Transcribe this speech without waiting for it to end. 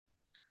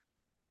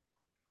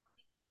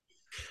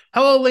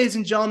Hello, ladies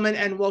and gentlemen,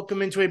 and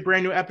welcome into a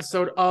brand new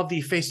episode of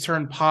the Face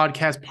Turn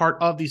Podcast, part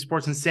of the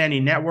Sports Insanity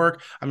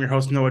Network. I'm your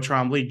host, Noah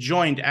Trombley,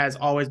 joined as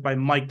always by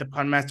Mike, the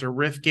Pun Master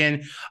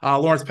Rifkin.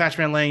 Lawrence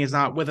Patchman Lang is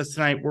not with us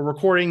tonight. We're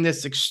recording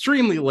this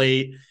extremely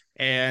late,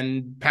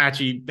 and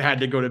Patchy had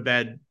to go to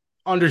bed,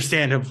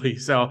 understandably.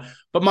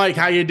 But Mike,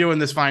 how you doing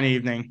this fine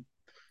evening?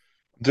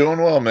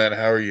 Doing well, man.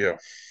 How are you?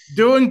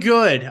 Doing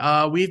good.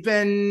 We've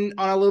been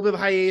on a little bit of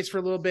hiatus for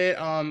a little bit.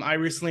 I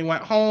recently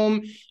went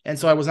home, and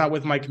so I was not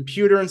with my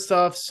computer and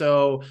stuff.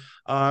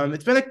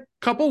 It's been a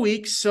couple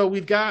weeks, so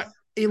we've got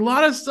a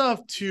lot of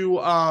stuff to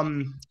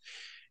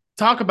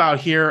talk about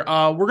here.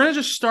 We're gonna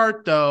just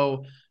start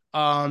though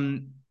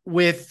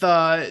with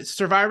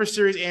Survivor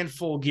Series and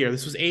Full Gear.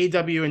 This was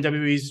AEW and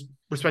WWE's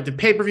respective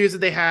pay-per-views that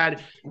they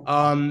had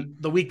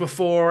the week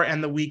before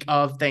and the week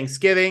of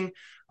Thanksgiving.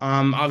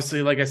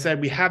 Obviously, like I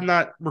said, we have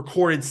not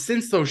recorded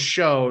since those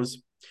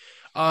shows.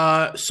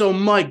 So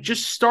Mike,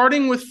 just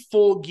starting with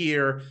Full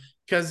Gear,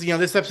 because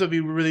this episode would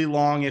be really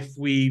long if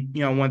we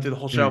went through the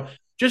whole show.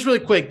 Just really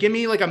quick, give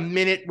me like a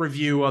minute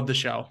review of the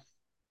show.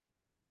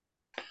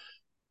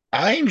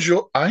 I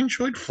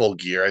enjoyed Full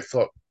Gear. I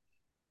thought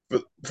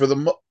for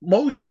the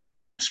most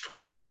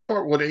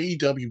part, what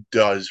AEW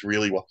does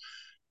really well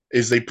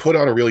is they put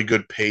on a really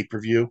good pay per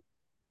view.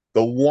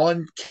 The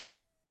one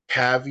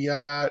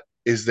caveat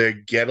is they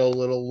get a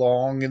little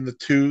long in the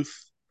tooth,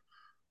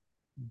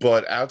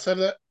 but outside of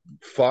that,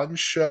 fun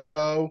show.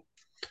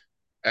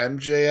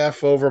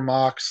 MJF over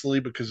Moxley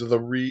because of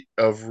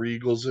of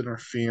Regal's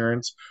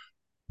interference.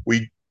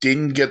 We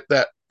didn't get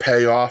that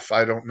payoff.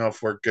 I don't know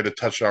if we're going to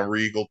touch on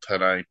Regal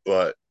tonight,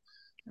 but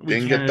We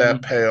didn't get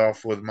that can,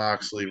 payoff with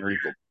Moxley and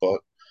Regal.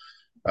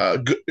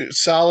 But good,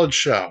 solid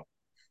show.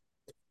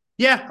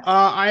 yeah,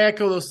 I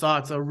echo those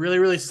thoughts. A really,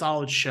 really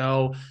solid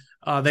show.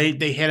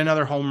 They hit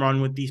another home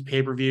run with these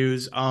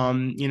pay-per-views.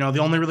 The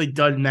only really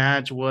dud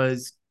match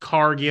was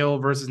Cargill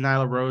versus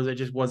Nyla Rose. It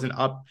just wasn't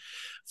up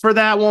for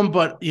that one.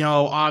 But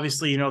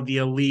obviously, the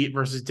Elite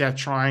versus Death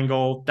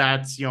Triangle,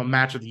 that's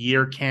match of the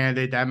year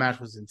candidate. That match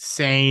was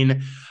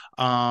insane.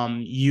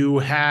 You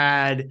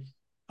had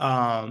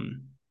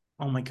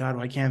oh my god,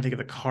 I can't think of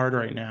the card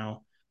right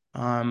now.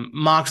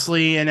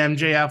 Moxley and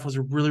MJF was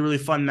a really, really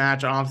fun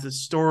match off the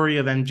story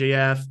of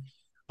MJF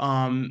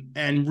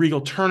and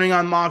Regal turning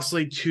on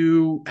Moxley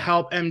to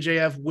help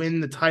MJF win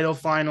the title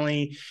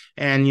finally.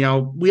 And,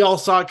 we all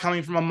saw it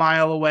coming from a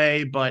mile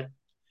away, but,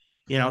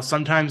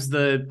 sometimes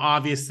the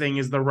obvious thing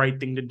is the right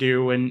thing to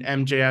do. And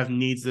MJF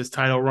needs this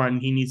title run.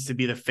 He needs to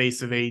be the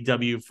face of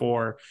AEW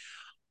for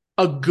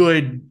a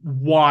good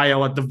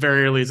while at the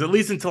very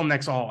least until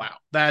next All Out.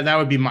 That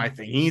would be my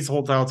thing. He needs to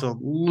hold title till at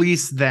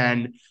least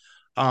then.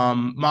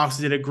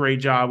 Moxley did a great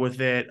job with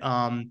it.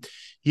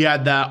 You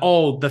had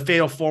the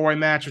fatal four-way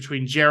match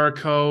between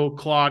Jericho,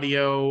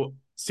 Claudio,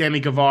 Sammy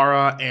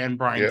Guevara, and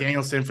Bryan Yeah,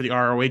 Danielson for the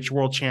ROH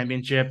World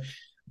Championship.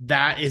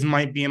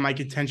 Might be in my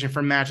contention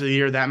for match of the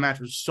year. That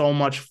match was so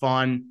much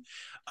fun.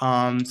 It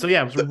was a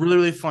the really,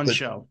 really fun the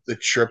show. the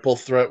triple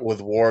threat with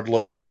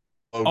Wardlow,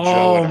 Joe,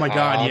 Oh and my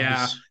god, yeah.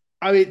 Hobbs.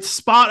 I mean,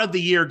 spot of the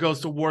year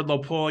goes to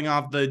Wardlow pulling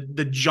off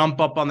the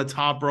jump up on the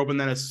top rope and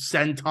then a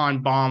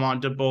senton bomb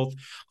onto both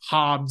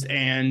Hobbs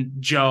and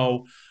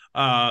Joe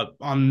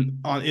on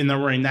in the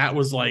ring. That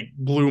was like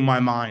blew my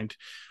mind.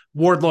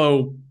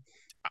 Wardlow.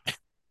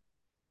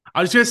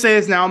 I was gonna say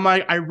this now,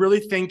 Mike. I really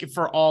think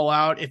for All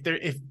Out, if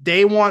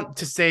they want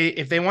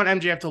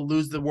MJF to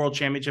lose the World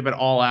Championship at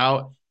All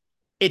Out,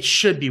 it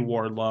should be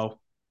Wardlow.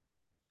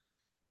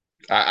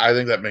 I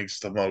think that makes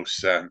the most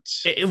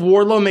sense.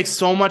 Wardlow makes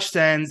so much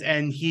sense,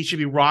 and he should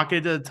be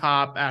rocketed to the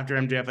top after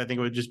MJF. I think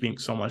it would just make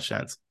so much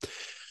sense.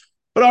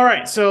 But all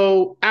right,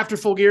 so after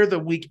Full Gear, the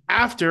week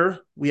after,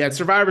 we had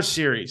Survivor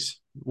Series,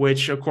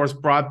 which of course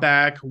brought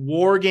back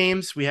War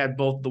Games. We had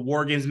both the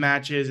War Games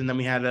matches, and then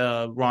we had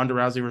Ronda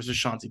Rousey versus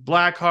Shotzi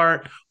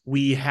Blackheart.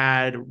 We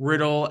had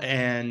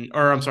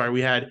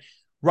we had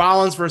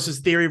Rollins versus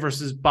Theory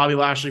versus Bobby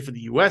Lashley for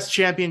the U.S.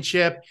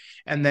 Championship,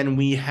 and then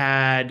we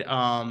had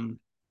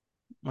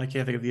I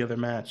can't think of the other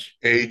match.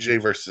 AJ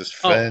versus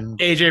Oh, Finn,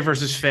 AJ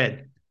versus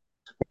Finn.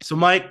 So,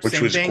 Mike, which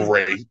same was thing.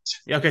 great.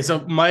 Yeah, okay, so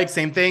Mike,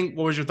 same thing.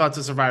 What was your thoughts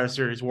of Survivor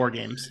Series War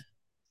Games?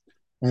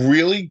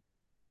 Really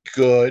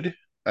good.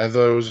 I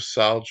thought it was a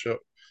solid show.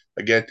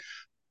 Again,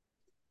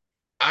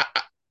 I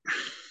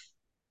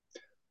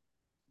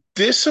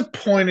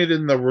disappointed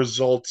in the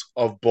results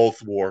of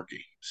both war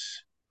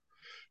games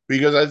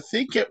because I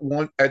think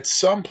at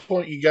some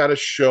point you got to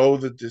show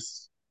that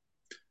this.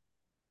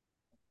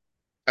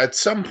 At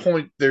some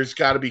point, there's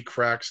got to be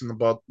cracks in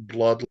the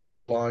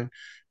bloodline,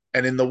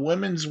 and in the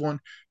women's one,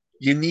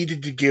 you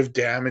needed to give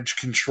Damage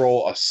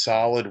Control a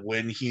solid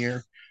win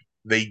here.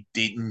 They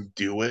didn't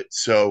do it,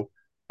 so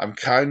I'm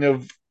kind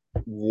of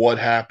what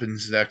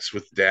happens next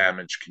with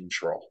Damage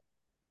Control.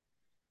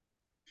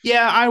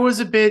 Yeah, I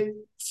was a bit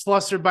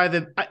flustered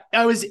by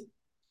I was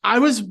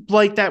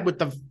like that with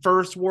the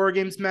first War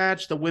Games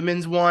match, the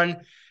women's one,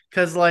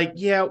 because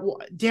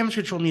Damage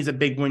Control needs a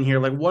big win here.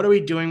 Like, what are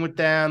we doing with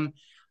them?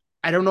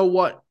 I don't know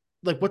what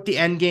the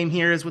end game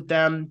here is with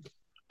them.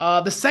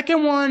 The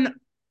second one,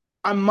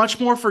 I'm much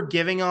more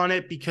forgiving on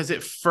it because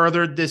it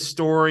furthered this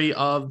story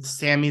of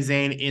Sami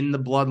Zayn in the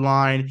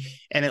bloodline.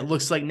 And it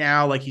looks like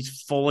now like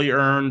he's fully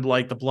earned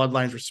like the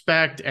bloodline's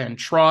respect and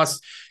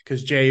trust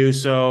because Jey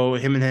Uso,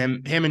 him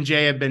and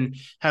Jay have been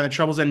having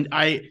troubles. And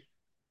I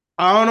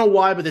don't know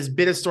why, but this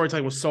bit of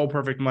storytelling was so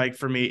perfect, Mike,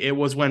 for me. It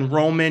was when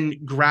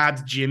Roman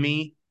grabbed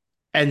Jimmy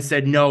and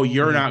said, "No,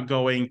 you're Mm, not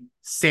going.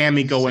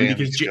 Sammy going,"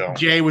 because Sammy's going.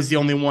 Jay was the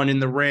only one in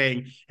the ring.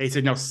 And he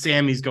said, "No,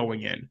 Sammy's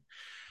going in."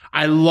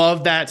 I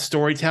love that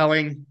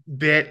storytelling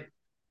bit,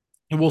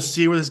 and we'll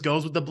see where this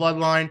goes with the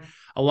bloodline.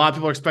 A lot of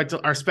people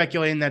are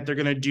speculating that they're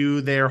going to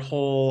do their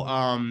whole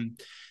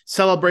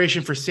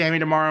celebration for Sammy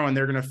tomorrow, and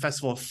they're going to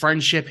festival of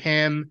friendship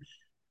him.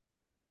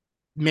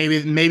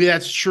 Maybe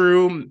that's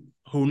true.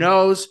 Who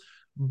knows?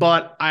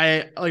 But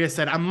like I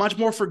said, I'm much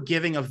more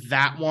forgiving of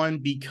that one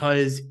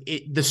because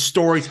the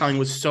storytelling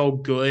was so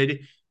good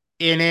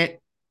in it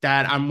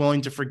that I'm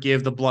willing to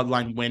forgive the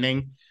bloodline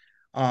winning.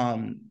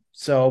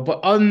 But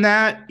other than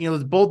that,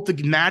 both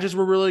the matches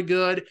were really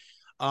good.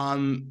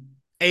 Um,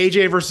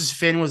 AJ versus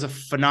Finn was a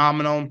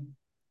phenomenal.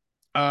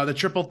 The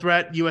triple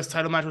threat U.S.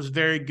 title match was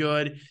very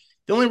good.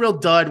 The only real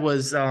dud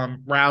was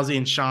Rousey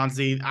and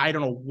Shanzi. I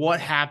don't know what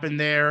happened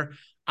there.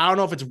 I don't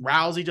know if it's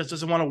Rousey just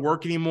doesn't want to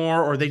work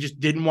anymore or they just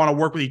didn't want to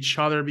work with each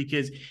other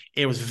because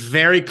it was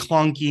very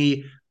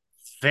clunky,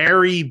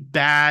 very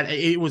bad.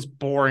 It was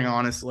boring,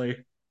 honestly.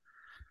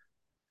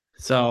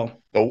 So,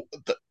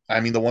 I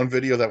mean, the one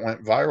video that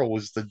went viral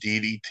was the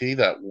DDT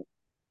that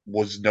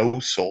was no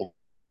sold,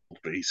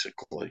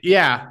 basically.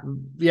 yeah,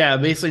 yeah,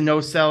 basically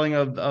no selling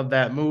of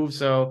that move.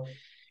 So,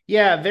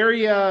 yeah,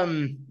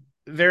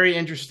 very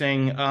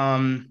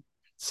interesting.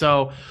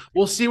 So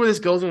we'll see where this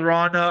goes with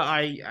Ronda.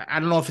 I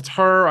don't know if it's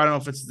her. I don't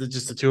know if it's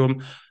just the two of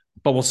them,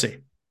 but we'll see.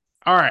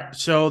 All right,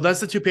 so that's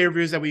the two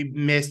pay-per-views that we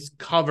missed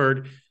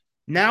covered.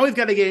 Now we've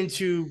got to get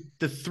into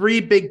the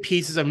three big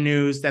pieces of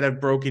news that have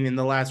broken in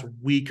the last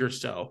week or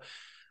so.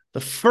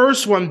 The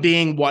first one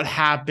being what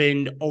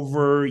happened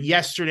over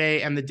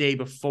yesterday and the day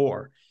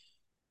before.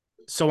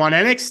 So on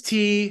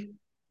NXT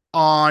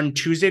on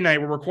Tuesday night,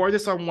 we'll record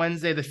this on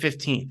Wednesday the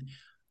 15th.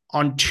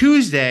 On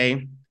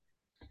Tuesday,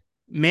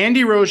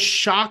 Mandy Rose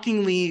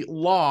shockingly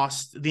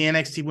lost the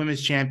NXT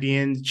Women's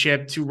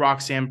Championship to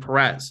Roxanne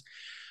Perez.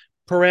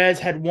 Perez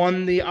had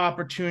won the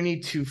opportunity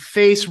to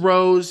face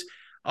Rose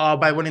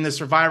by winning the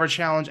Survivor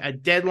Challenge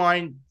at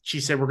Deadline. She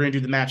said, "We're going to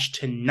do the match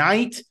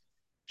tonight."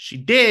 She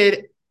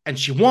did, and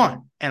she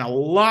won. And a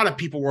lot of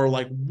people were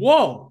like,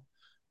 "Whoa,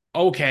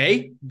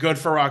 okay, good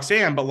for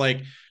Roxanne." But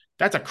like,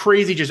 that's a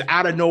crazy, just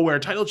out of nowhere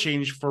title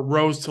change for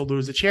Rose to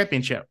lose the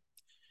championship.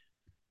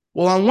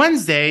 Well, on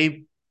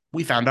Wednesday,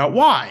 we found out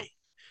why.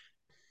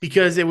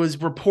 Because it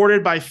was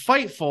reported by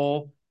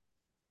Fightful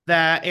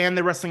that and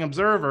the Wrestling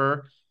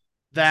Observer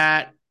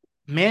that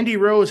Mandy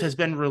Rose has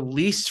been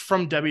released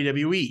from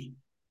WWE.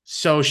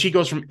 So she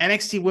goes from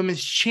NXT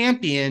Women's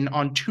Champion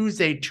on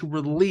Tuesday to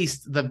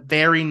released the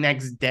very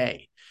next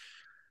day.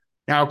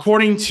 Now,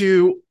 according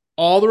to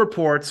all the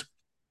reports,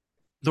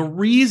 the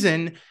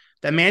reason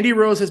that Mandy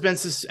Rose has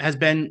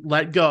been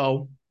let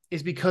go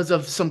is because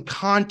of some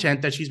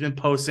content that she's been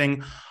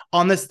posting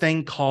on this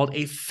thing called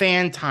a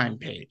fan time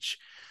page.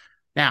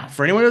 Now,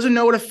 for anyone who doesn't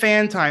know what a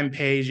fan time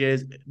page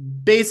is,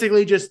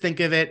 basically just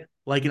think of it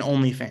like an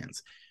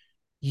OnlyFans.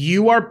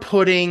 You are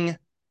putting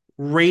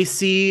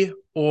racy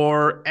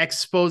or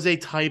expose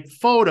type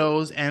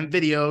photos and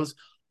videos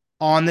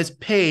on this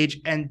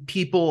page, and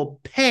people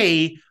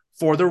pay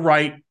for the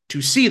right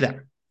to see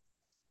them.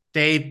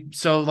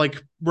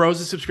 Like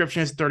Rose's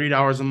subscription is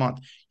 $30 a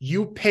month.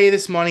 You pay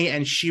this money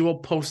and she will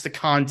post the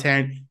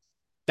content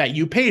that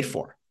you paid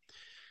for.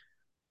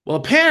 Well,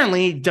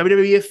 apparently,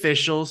 WWE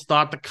officials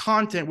thought the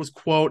content was,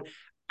 quote,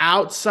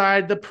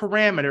 outside the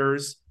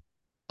parameters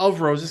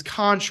of Rose's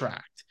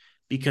contract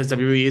because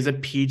WWE is a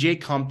PJ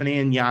company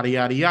and yada,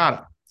 yada,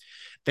 yada.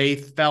 They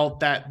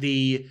felt that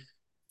the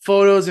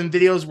photos and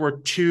videos were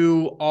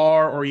too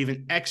R or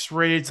even X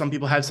rated. Some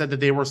people have said that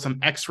there were some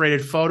X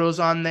rated photos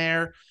on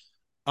there.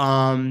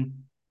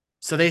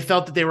 So they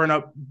felt that they were in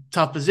a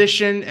tough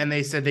position and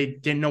they said they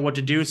didn't know what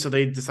to do. So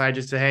they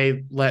decided to say,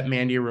 "Hey, let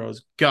Mandy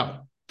Rose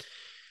go."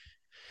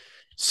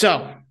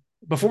 So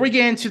before we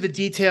get into the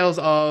details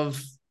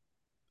of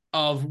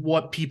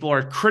what people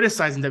are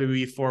criticizing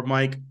WWE for,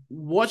 Mike,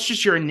 what's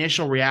just your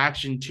initial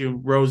reaction to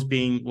Rose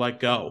being let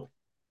go?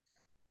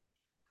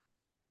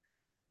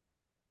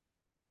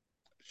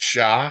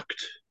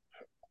 Shocked.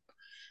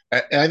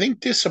 I think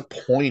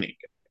disappointing.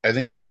 I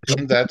think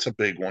that's a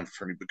big one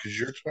for me because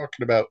you're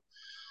talking about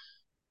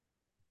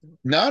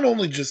not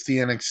only just the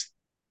NXT,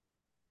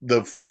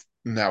 the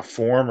now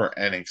former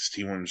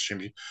NXT Women's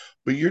Champion,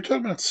 but you're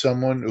talking about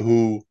someone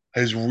who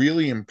has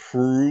really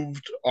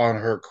improved on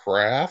her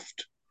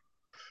craft.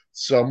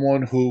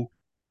 Someone who,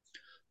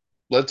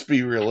 let's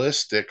be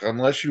realistic,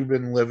 unless you've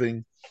been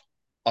living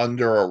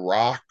under a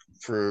rock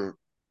for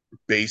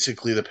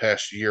basically the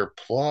past year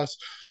plus,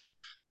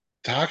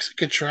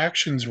 Toxic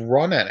Attractions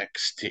run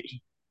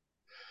NXT.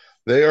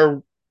 They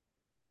are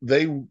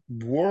they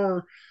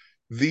were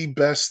the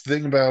best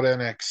thing about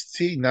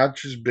NXT, not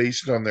just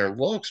based on their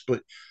looks,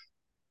 but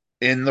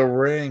in the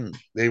ring,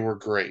 they were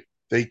great.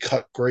 They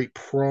cut great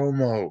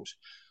promos,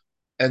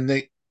 and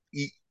they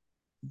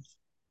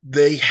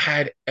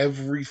had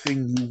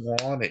everything you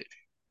wanted.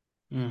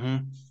 Mm-hmm.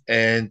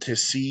 And to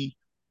see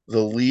the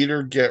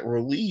leader get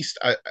released,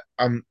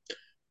 I'm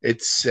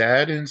it's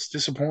sad and it's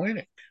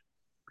disappointing.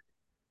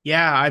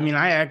 Yeah, I mean,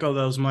 I echo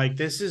those, Mike.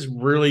 This is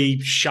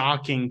really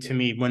shocking to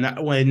me. When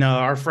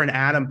our friend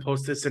Adam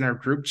posted this in our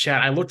group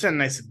chat, I looked at it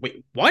and I said,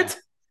 "Wait, what?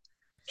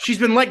 She's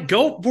been let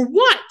go for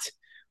what?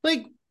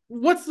 Like,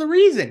 what's the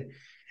reason?"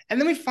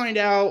 And then we find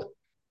out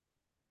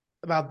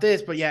about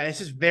this, but yeah, it's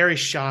just very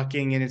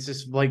shocking, and it's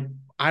just like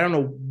I don't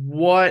know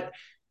what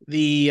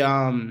the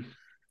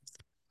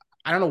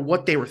I don't know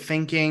what they were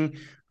thinking.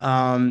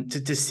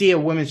 To see a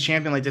women's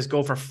champion like this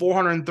go for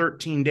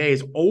 413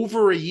 days,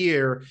 over a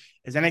year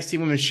as NXT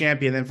Women's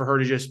Champion, then for her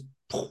to just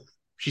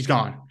she's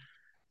gone.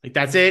 Like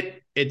that's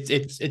it.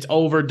 It's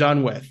over,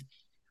 done with.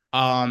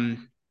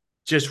 Um,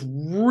 just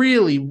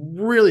really,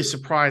 really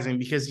surprising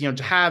because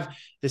to have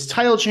this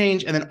title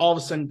change and then all of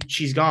a sudden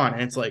she's gone,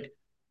 and it's like,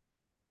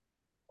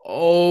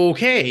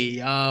 okay,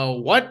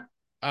 what?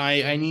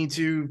 I need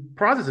to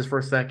process this for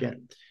a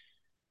second.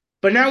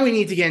 But now we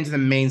need to get into the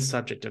main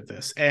subject of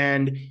this,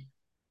 and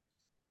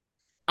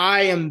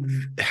I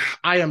am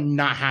I am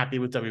not happy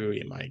with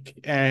WWE, Mike.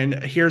 And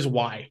here's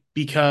why.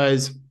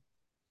 Because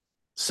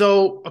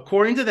so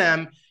according to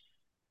them,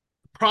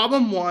 the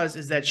problem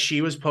is that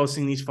she was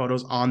posting these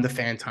photos on the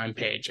fan time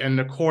page. And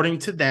according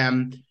to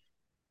them,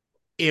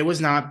 it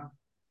was not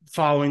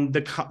following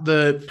the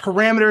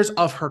parameters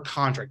of her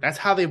contract. That's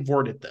how they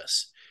worded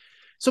this.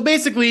 So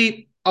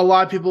basically, a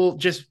lot of people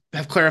just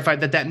have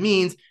clarified that that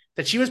means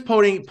that she was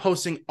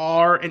posting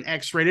R and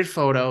X rated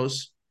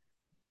photos.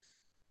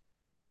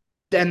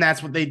 And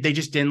that's what they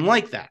just didn't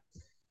like that.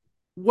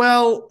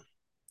 Well,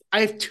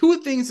 I have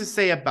two things to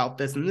say about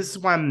this, and this is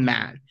why I'm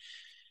mad.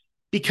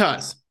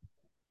 Because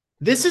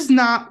this is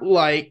not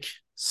like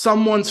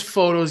someone's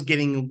photos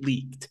getting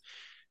leaked.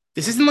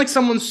 This isn't like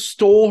someone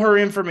stole her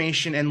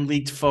information and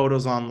leaked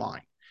photos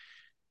online.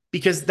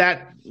 Because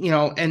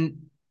and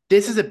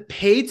this is a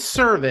paid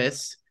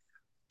service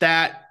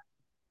that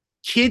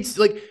kids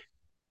like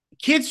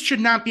kids should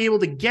not be able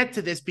to get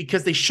to this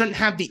because they shouldn't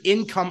have the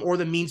income or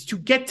the means to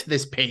get to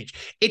this page.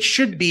 It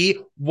should be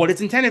what it's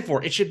intended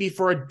for. It should be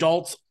for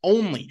adults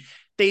only.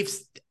 They've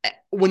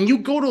When you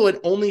go to an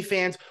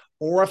OnlyFans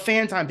or a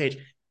fan time page,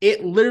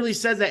 it literally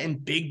says that in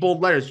big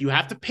bold letters. You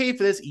have to pay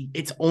for this.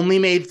 It's only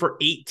made for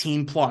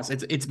 18 plus.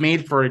 It's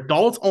made for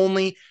adults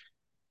only.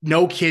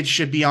 No kids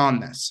should be on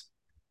this.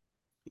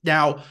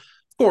 Now,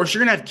 of course,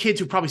 you're gonna have kids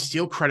who probably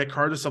steal credit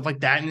cards or stuff like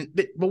that.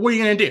 But what are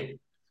you gonna do?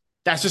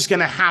 That's just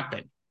gonna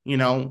happen,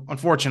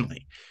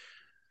 unfortunately.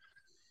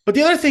 But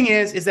the other thing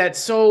is that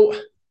so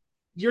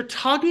you're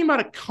talking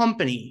about a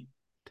company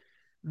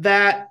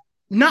that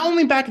not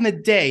only back in the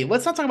day,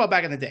 let's not talk about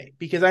back in the day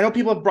because I know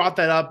people have brought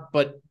that up,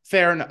 but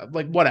fair enough,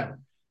 like whatever.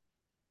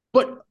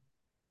 But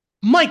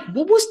Mike,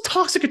 what was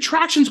Toxic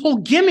Attraction's whole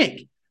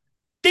gimmick?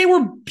 They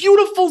were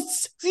beautiful,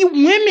 sexy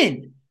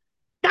women.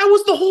 That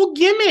was the whole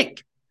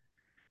gimmick.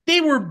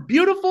 They were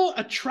beautiful,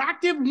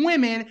 attractive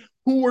women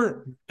who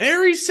were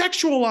very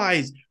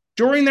sexualized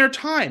during their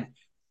time,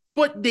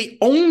 but they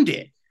owned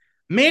it.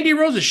 Mandy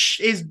Rose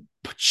is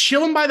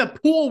chilling by the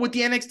pool with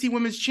the NXT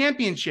Women's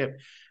Championship.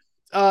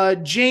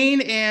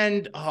 Jane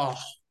and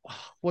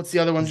what's the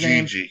other one's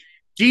name? Gigi.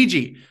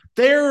 Gigi.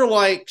 They're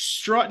like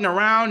strutting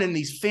around in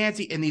these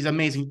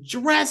amazing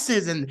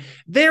dresses, and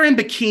they're in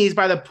bikinis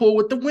by the pool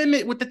with the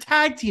women with the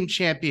tag team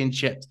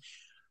championships.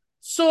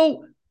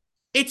 So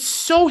it's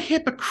so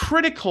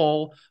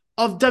hypocritical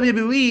of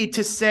WWE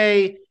to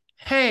say,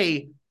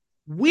 "Hey,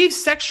 we've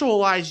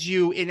sexualized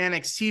you in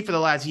NXT for the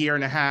last year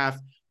and a half,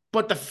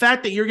 but the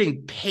fact that you're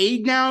getting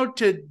paid now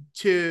to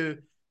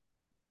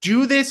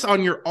do this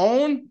on your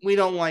own, we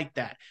don't like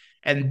that."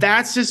 And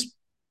that's just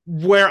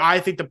where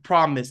I think the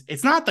problem is.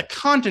 It's not the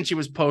content she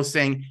was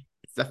posting,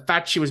 it's the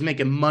fact she was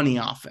making money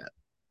off it.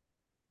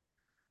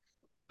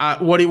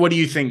 What do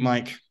you think,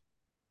 Mike?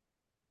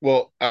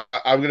 Well,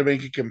 I'm going to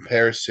make a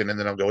comparison and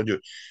then I'll go into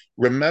it.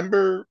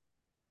 Remember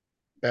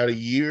about a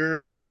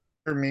year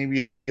or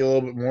maybe a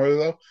little bit more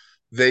ago,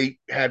 they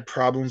had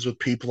problems with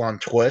people on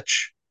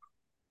Twitch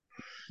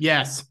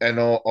Yes. and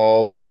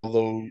all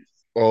those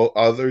all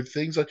other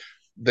things. Like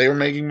they were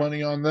making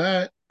money on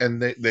that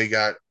and they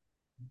got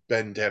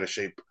bent out of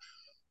shape.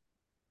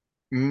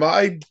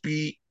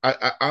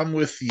 I'm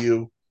with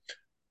you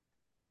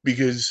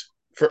because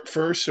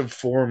first and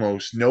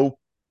foremost, no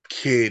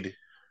kid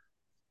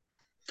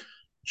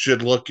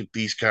should look at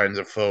these kinds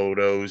of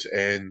photos.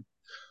 And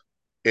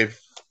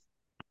if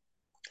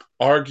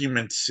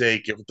argument's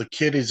sake, if the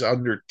kid is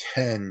under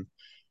 10,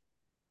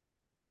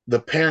 the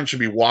parent should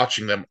be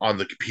watching them on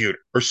the computer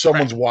or Right.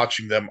 someone's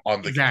watching them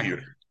on the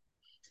computer.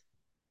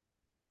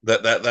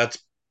 Exactly. That's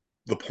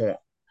the point.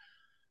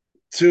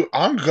 Two,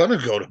 I'm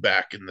gonna go to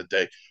back in the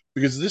day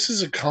because this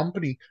is a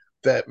company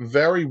that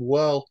very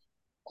well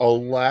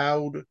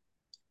allowed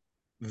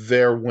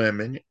They're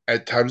women.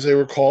 At times they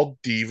were called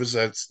divas.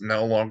 That's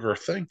no longer a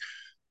thing.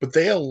 But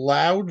they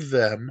allowed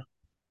them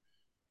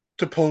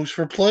to pose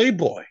for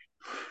Playboy.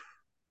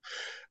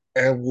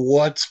 And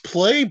what's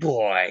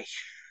Playboy?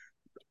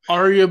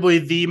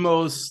 Arguably the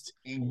most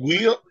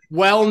We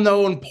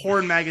well-known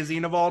porn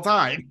magazine of all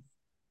time.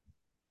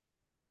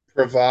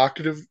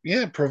 provocative,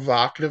 yeah,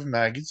 provocative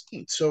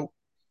magazine. So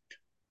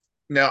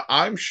now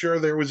I'm sure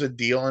there was a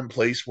deal in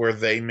place where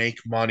they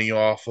make money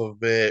off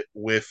of it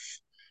with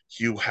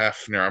Hugh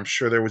Hefner. I'm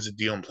sure there was a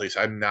deal in place.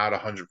 I'm not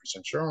 100%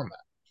 sure on that.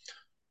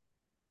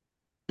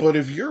 But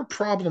if your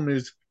problem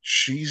is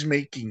she's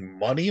making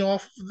money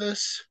off of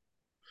this,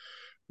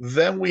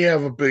 then we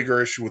have a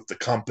bigger issue with the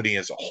company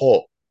as a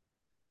whole.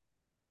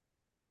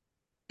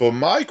 But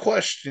my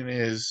question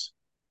is,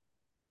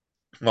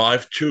 well, I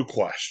have two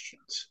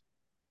questions.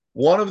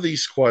 One of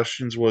these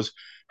questions was,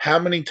 how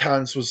many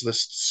times was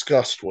this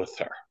discussed with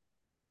her?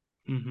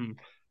 Mm-hmm.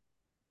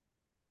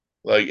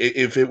 Like,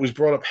 if it was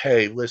brought up,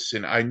 hey,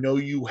 listen, I know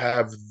you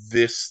have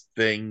this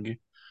thing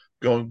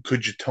going,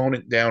 could you tone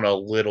it down a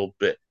little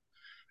bit?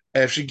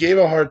 And if she gave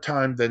a hard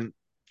time, then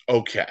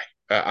okay,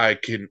 I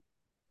can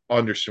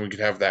understand, we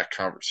could have that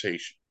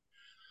conversation.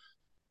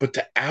 But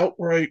to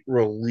outright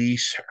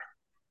release her,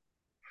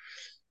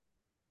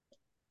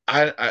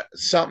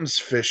 something's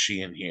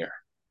fishy in here,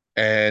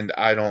 and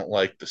I don't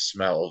like the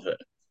smell of it.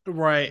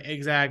 Right,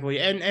 exactly.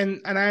 And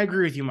I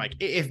agree with you, Mike.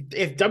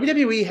 If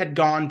WWE had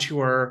gone to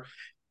her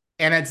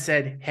and had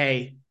said,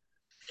 "Hey,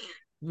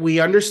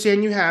 we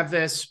understand you have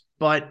this,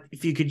 but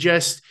if you could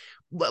just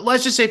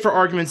let's just say for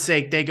argument's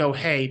sake, they go,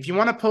 "Hey, if you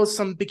want to post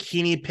some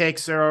bikini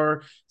pics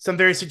or some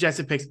very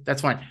suggestive pics,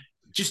 that's fine.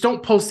 Just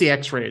don't post the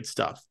X-rated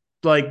stuff.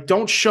 Like,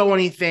 don't show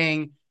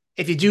anything.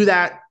 If you do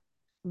that,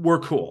 we're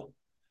cool."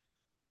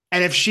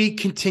 And if she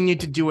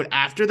continued to do it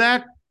after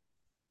that,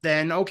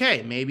 then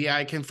okay, maybe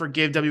I can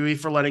forgive WWE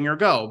for letting her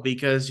go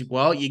because,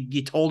 well,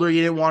 you told her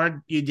you didn't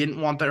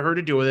want her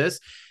to do this,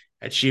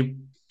 and she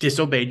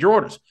disobeyed your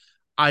orders.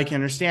 I can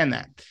understand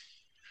that,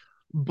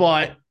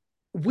 but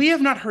we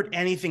have not heard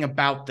anything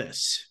about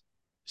this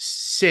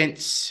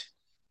since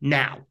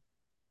now,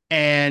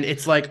 and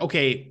it's like,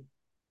 okay,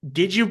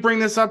 did you bring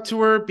this up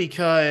to her?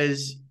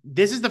 Because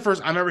this is the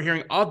first I'm ever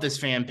hearing of this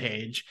fan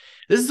page.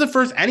 This is the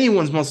first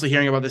anyone's mostly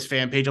hearing about this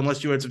fan page,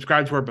 unless you had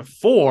subscribed to her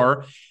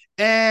before.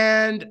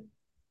 And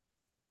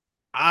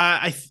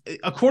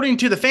according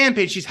to the fan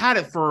page, she's had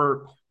it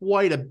for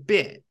quite a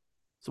bit.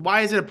 So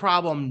why is it a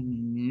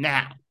problem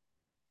now?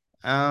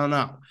 I don't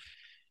know.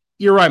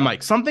 You're right,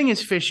 Mike. Something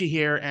is fishy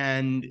here,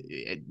 and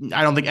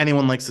I don't think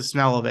anyone likes the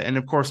smell of it. And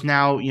of course,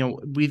 now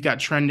we've got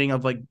trending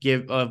of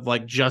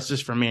like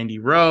justice for Mandy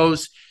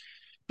Rose,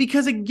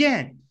 because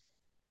again,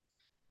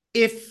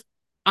 if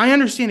I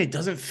understand it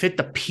doesn't fit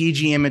the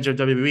PG image of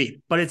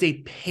WWE, but it's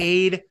a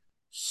paid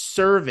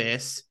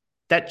service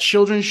that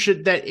children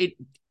should that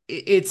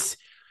it's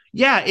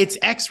yeah, it's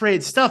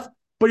X-rated stuff,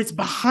 but it's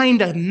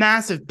behind a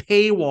massive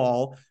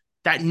paywall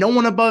that no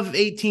one above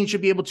 18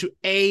 should be able to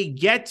A,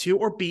 get to,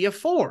 or B,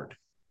 afford.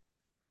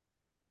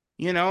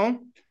 You know?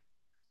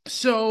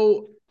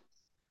 So,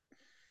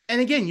 and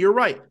again, you're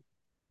right.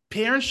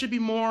 Parents should be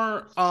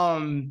more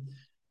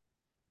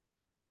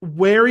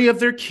wary of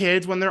their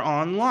kids when they're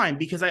online,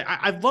 because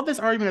I love this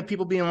argument of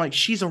people being like,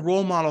 she's a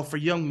role model for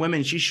young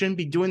women. She shouldn't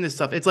be doing this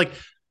stuff. It's like,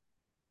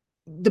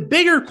 the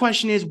bigger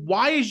question is,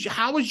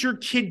 how is your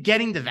kid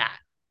getting to that?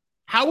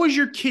 How is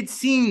your kid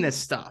seeing this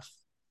stuff?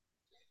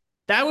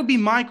 That would be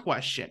my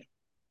question.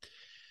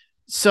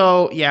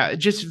 So yeah,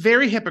 just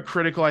very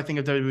hypocritical, I think,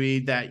 of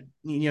WWE that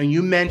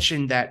you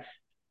mentioned that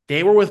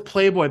they were with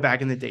Playboy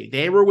back in the day.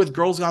 They were with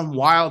Girls Gone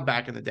Wild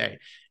back in the day.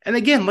 And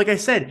again, like I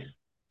said,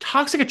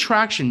 Toxic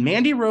Attraction,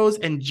 Mandy Rose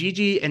and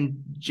Gigi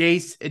and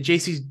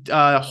JC's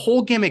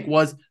whole gimmick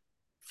was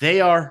they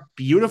are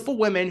beautiful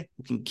women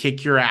who can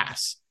kick your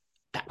ass.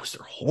 That was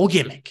their whole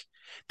gimmick.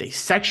 They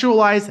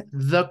sexualized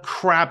the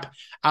crap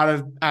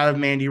out of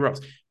Mandy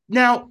Rose.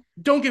 Now,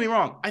 don't get me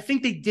wrong. I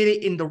think they did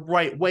it in the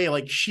right way.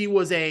 Like, she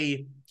was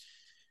a,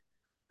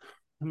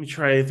 let me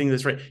try to think of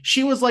this right.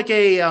 She was like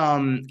a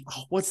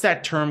what's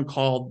that term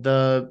called?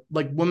 The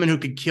like woman who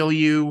could kill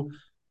you,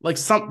 like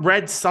some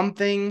red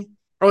something,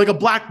 or like a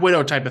Black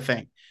Widow type of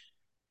thing.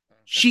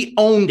 She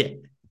owned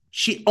it.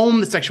 She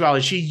owned the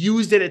sexuality. She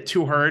used it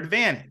to her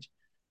advantage.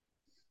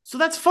 So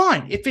that's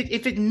fine. If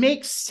it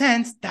makes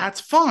sense, that's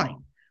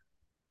fine.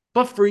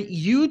 But for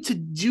you to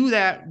do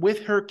that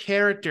with her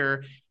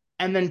character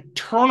and then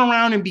turn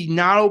around and be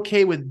not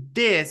okay with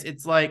this,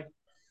 it's like,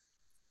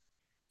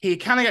 hey, you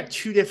kind of got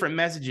two different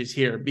messages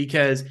here,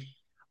 because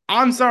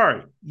I'm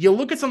sorry, you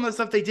look at some of the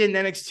stuff they did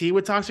in NXT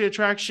with Toxic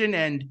Attraction,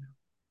 and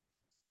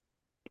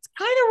it's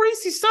kind of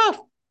racy stuff.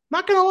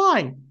 Not gonna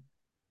lie.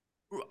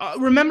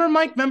 Remember,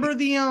 Mike? Remember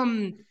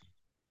the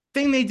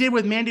thing they did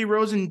with Mandy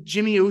Rose and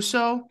Jimmy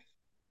Uso?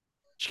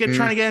 She kept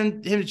trying to get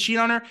him to cheat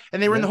on her,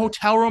 and they were in the Yeah.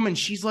 hotel room, and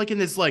she's like in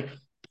this like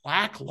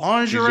black She's in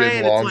lingerie,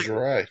 and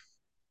lingerie.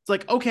 it's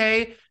like,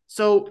 okay,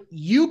 so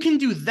you can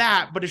do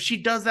that, but if she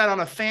does that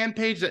on a fan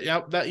page,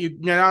 that you're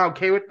not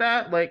okay with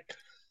that, like,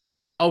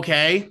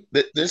 Okay.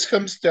 This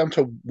comes down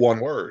to one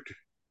word: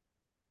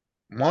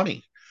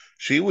 money.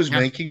 She was Yeah.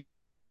 making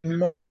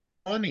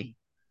money,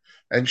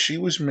 and she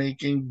was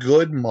making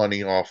good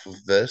money off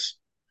of this.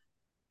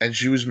 And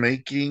she was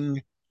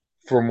making,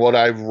 from what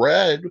I've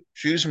read,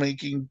 she was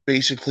making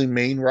basically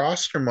main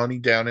roster money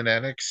down in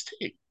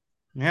NXT.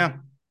 Yeah.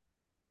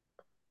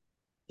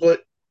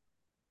 But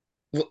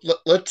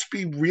let's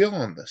be real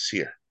on this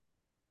here.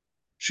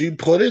 She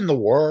put in the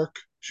work,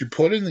 she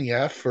put in the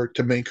effort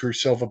to make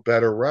herself a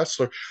better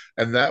wrestler.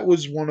 And that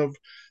was one of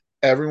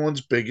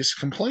everyone's biggest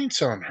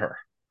complaints on her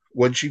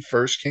when she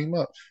first came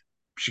up.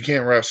 She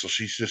can't wrestle.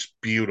 She's just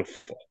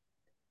beautiful.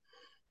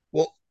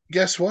 Well,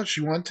 guess what?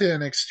 She went to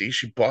NXT.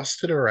 She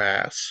busted her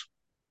ass,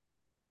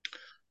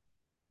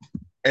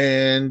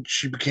 and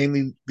she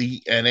became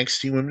the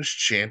NXT Women's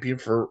Champion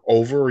for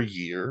over a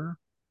year.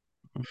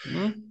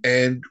 Mhm.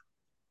 And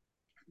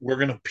we're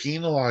going to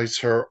penalize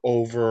her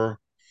over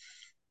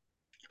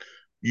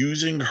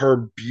using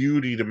her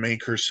beauty to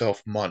make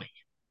herself money.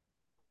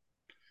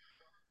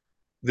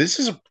 This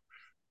is a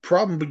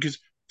problem because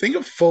think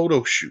of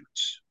photo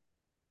shoots.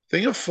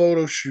 Think of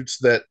photo shoots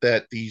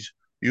that these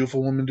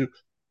beautiful women do: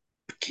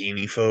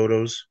 bikini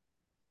photos,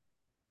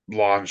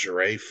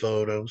 lingerie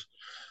photos.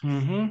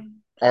 Mhm.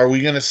 Are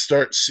we going to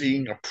start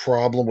seeing a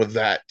problem with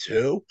that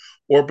too?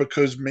 Or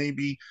because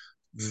maybe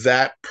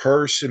that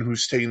person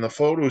who's taking the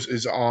photos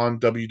is on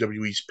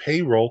WWE's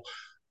payroll?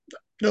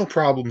 No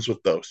problems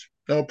with those.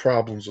 No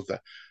problems with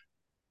that.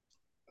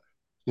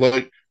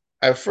 Like,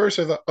 at first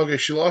I thought, okay,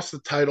 she lost the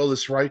title.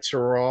 This writes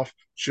her off.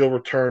 She'll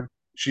return.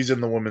 She's in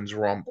the women's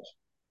rumble.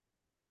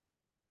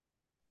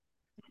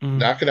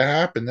 Not Mm. going to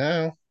happen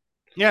now.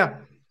 Yeah.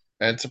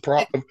 And it's a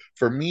problem.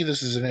 For me,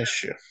 this is an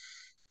issue.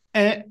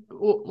 And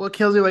what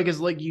kills you, like, is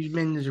like you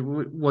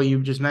mentioned what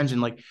you just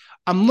mentioned. Like,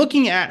 I'm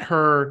looking at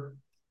her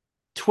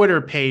Twitter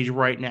page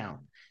right now,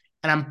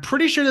 and I'm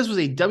pretty sure this was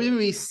a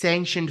WWE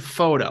sanctioned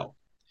photo.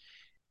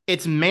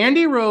 It's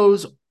Mandy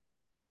Rose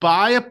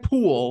by a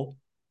pool,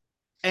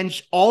 and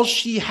all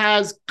she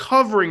has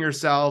covering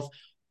herself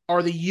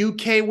are the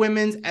UK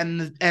women's and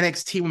the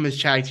NXT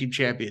women's tag team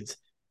champions.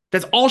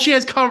 That's all she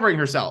has covering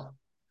herself.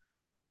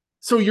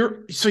 So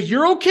you're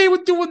okay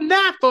with doing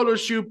that photo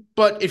shoot,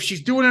 but if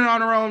she's doing it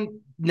on her own,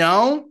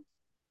 no.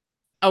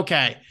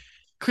 Okay.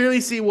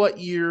 Clearly see what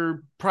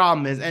your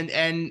problem is.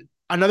 And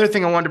another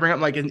thing I wanted to bring up,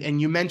 like,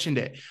 and you mentioned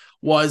it,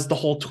 was the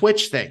whole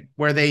Twitch thing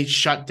where they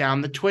shut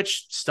down the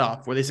Twitch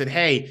stuff, where they said,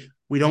 hey,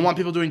 we don't want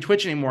people doing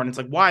Twitch anymore. And it's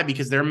like, why?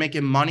 Because they're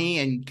making money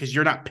and because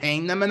you're not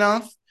paying them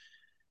enough.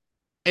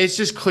 It's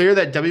just clear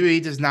that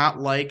WWE does not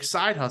like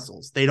side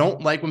hustles. They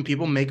don't like when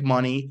people make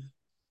money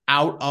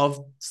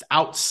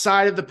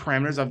outside of the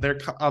parameters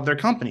of their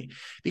company.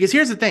 Because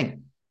here's the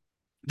thing.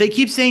 They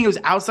keep saying it was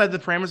outside the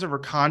parameters of her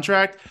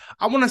contract.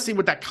 I want to see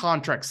what that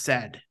contract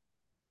said.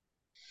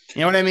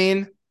 You know what I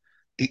mean?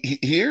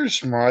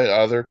 Here's my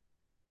other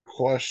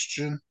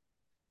question.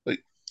 Like,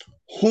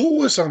 who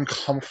was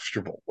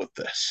uncomfortable with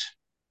this?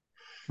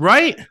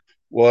 Right?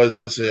 Was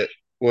it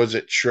was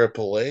it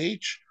Triple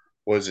H?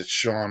 Was it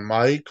Shawn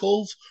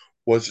Michaels?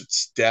 Was it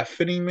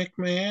Stephanie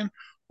McMahon?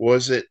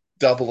 Was it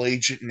Double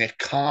Agent Nick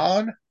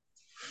Khan?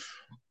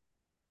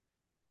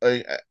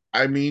 I,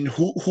 I mean,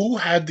 who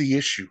had the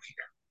issue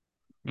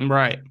here?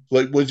 Right.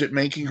 Like, was it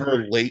making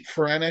her late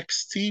for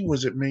NXT?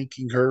 Was it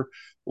making her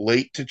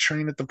late to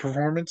train at the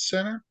Performance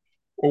Center?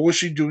 Or was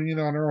she doing it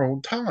on her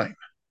own time?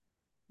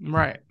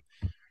 Right.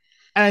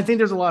 And I think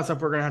there's a lot of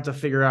stuff we're going to have to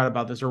figure out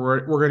about this, or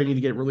we're going to need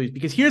to get released.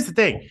 Because here's the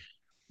thing.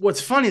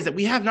 What's funny is that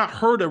we have not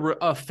heard an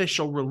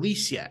official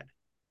release yet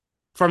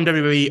from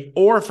WWE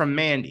or from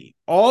Mandy.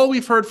 All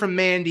we've heard from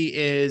Mandy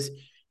is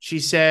she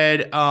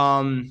said,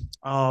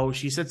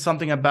 she said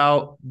something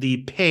about the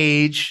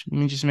page.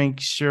 Let me just make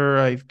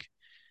sure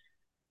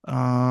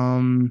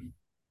um,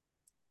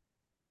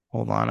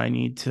 hold on. I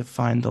need to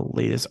find the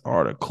latest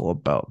article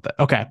about that.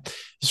 Okay.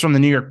 It's from the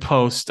New York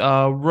Post.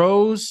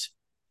 Rose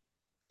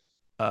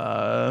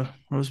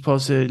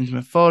posted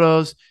intimate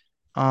photos.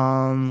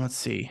 Let's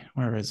see.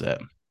 Where is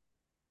it?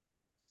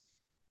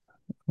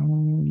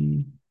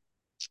 Um,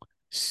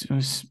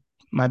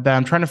 my bad.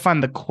 I'm trying to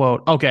find the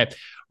quote. Okay.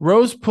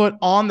 Rose put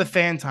on the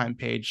fan time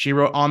page. She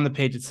wrote on the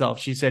page itself.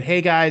 She said,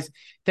 hey guys,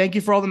 thank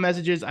you for all the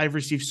messages. I've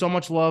received so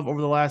much love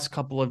over the last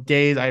couple of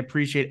days. I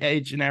appreciate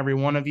each and every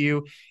one of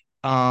you.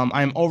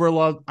 I am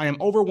overloved. I am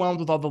overwhelmed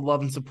with all the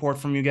love and support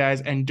from you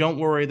guys. And don't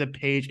worry, the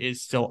page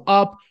is still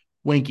up.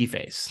 Winky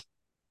face.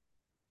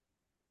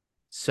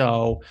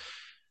 So,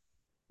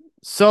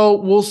 so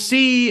we'll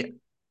see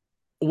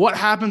what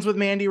happens with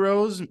Mandy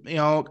Rose. You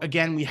know,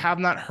 again, we have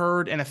not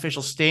heard an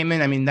official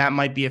statement. I mean, that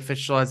might be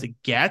official as it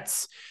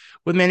gets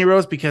with Mandy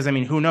Rose because, I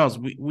mean, who knows?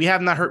 We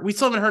have not heard, we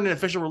still haven't heard an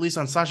official release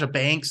on Sasha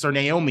Banks or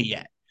Naomi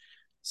yet.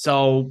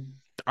 So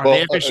are they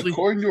Well, officially?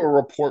 according to a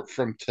report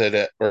from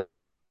today, or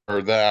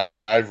that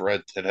I've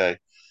read today,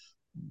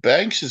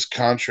 Banks's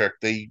contract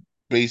they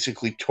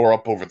basically tore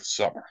up over the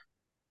summer,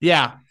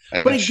 Yeah.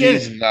 But and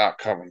she's again, not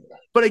coming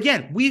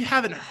back. we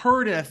haven't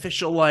heard an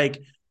official, like,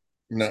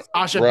 No,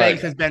 Sasha right.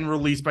 Banks has been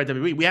released by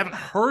WWE. We haven't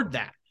heard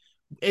that.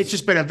 it's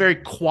just been a very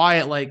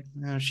quiet, like,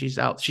 she's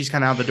out, she's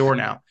kind of out the door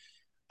now.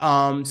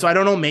 So I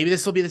don't know. Maybe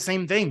this will be the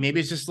same thing. Maybe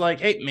it's just like,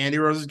 hey, Mandy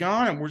Rose is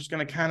gone, and we're just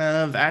gonna kind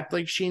of act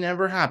like she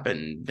never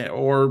happened,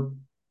 or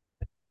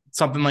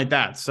something like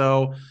that.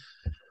 So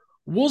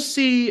we'll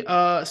see.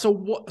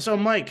 So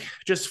Mike,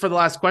 just for the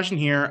last question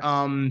here,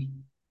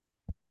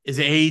 is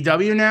it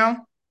AEW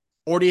now,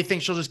 or do you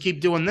think she'll just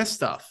keep doing this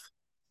stuff?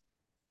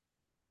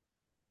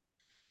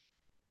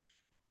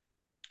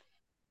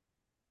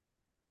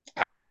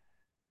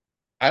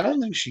 I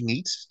don't think she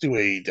needs to do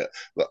AEW.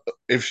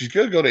 If she's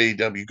going to go to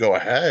AEW, go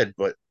ahead.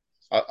 But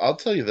I'll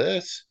tell you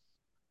this: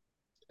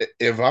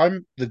 if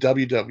I'm the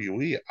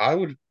WWE, I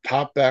would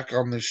hop back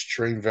on this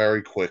train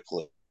very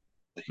quickly.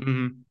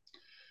 Mm-hmm.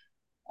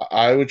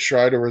 I would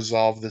try to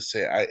resolve this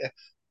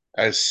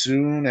as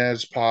soon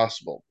as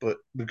possible. But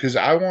because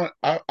I want,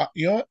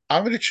 you know what?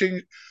 I'm going to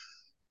change.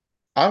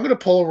 I'm going to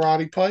pull a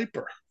Roddy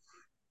Piper.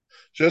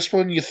 Just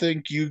when you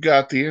think you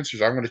got the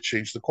answers, I'm going to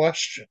change the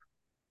question.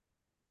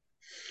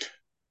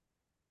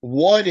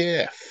 What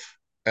if?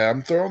 And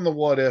I'm throwing the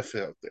what if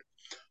out there.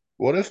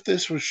 What if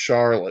this was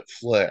Charlotte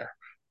Flair?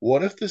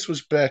 What if this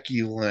was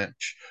Becky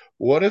Lynch?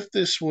 What if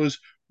this was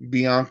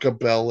Bianca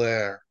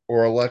Belair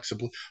or Alexa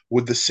Bliss?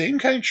 Would the same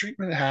kind of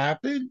treatment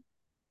happen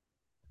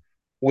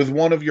with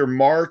one of your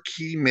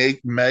marquee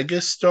mega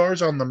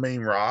stars on the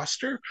main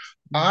roster?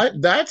 I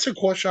That's a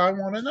question I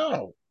want to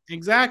know.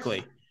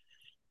 Exactly.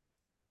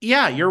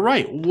 Yeah, you're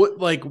right.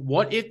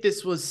 What if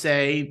this was,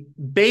 say,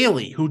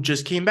 Bailey, who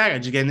just came back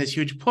and just getting this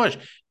huge push?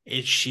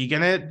 Is she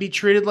gonna be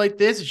treated like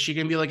this? Is she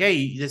gonna be like,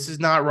 hey, this is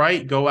not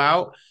right, go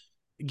out,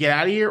 get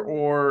out of here,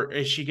 or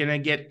is she gonna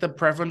get the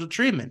preferential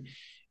treatment?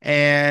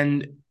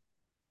 And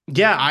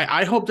yeah,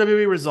 I hope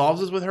WWE resolves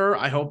this with her.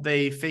 I hope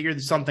they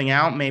figured something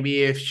out.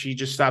 Maybe if she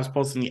just stops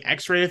posting the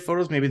X-rated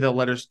photos, maybe they'll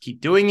let her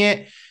keep doing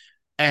it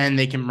and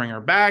they can bring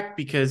her back,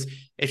 because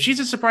if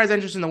she's a surprise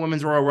entrance in the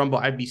Women's Royal Rumble,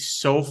 I'd be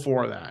so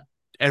for that.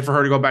 And for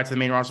her to go back to the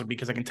main roster,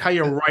 because I can tell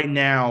you right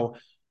now,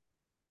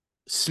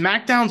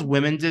 SmackDown's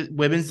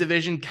women's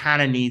division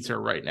kind of needs her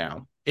right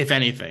now, if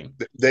anything.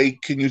 They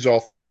can use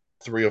all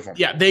three of them.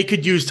 Yeah, they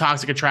could use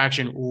Toxic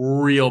Attraction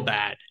real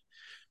bad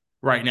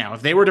right now.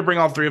 If they were to bring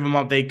all three of them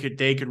up, they could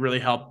really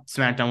help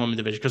SmackDown women's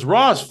division, because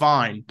Raw is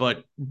fine,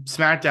 but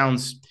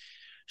SmackDown's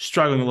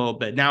struggling a little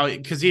bit now.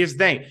 Because here's the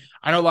thing: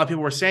 I know a lot of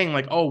people were saying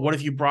like, "Oh, what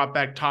if you brought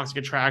back Toxic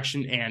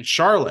Attraction and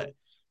Charlotte?"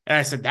 And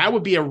I said that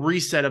would be a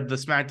reset of the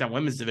SmackDown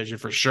women's division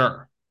for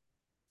sure.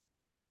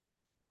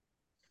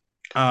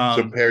 So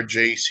Um, pair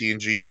JC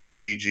and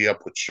GG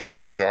up with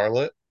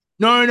Charlotte.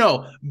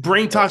 no.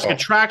 Bring Toxic Oh,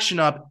 Attraction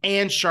up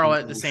and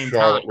Charlotte at the same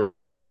time, Charlotte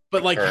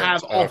but like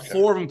have returns. all Okay.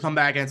 four of them come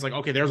back, and it's like,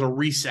 okay, there's a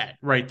reset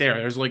right there.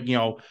 There's like,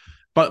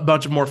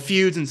 bunch of more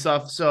feuds and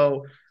stuff.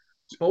 So,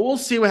 but we'll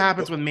see what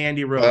happens But, with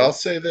Mandy but I'll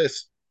Rose. say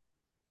this: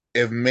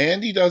 if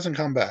Mandy doesn't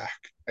come back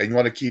and you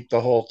want to keep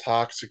the whole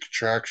toxic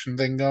attraction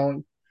thing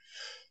going,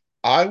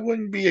 I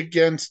wouldn't be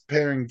against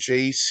pairing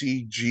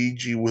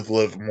JCGG with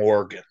Liv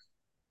Morgan.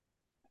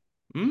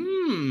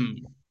 Hmm.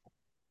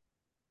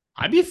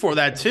 I'd be for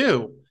that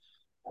too.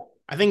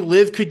 I think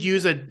Liv could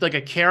use a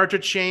character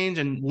change,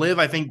 and Liv,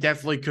 I think,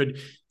 definitely could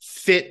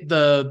fit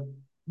the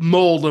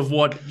mold of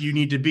what you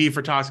need to be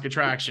for Toxic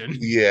Attraction.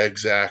 Yeah,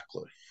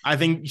 exactly. I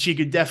think she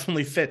could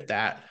definitely fit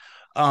that.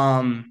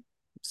 Um,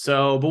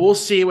 but we'll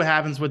see what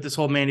happens with this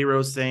whole Mandy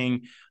Rose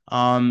thing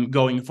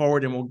going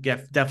forward, and we'll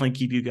definitely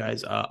keep you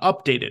guys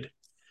updated.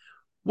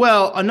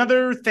 Well,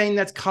 another thing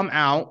that's come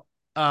out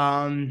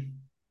and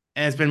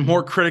has been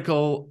more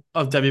critical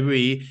of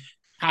WWE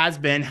has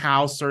been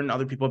how certain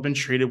other people have been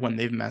treated when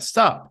they've messed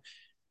up.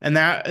 And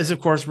that is,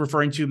 of course,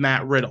 referring to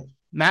Matt Riddle.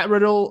 Matt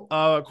Riddle,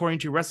 according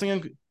to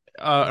an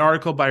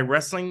article by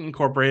Wrestling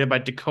Incorporated by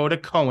Dakota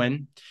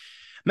Cohen,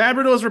 Matt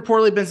Riddle has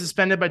reportedly been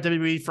suspended by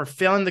WWE for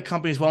failing the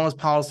company's wellness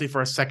policy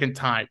for a second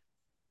time.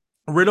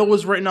 Riddle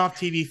was written off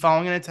TV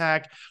following an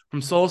attack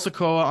from Solo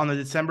Sikoa on the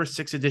December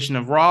 6th edition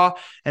of Raw,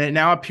 and it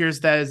now appears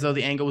that as though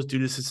the angle was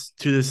due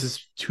to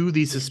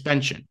the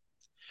suspension.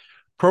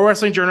 Pro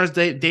wrestling journalist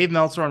Dave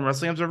Meltzer on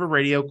Wrestling Observer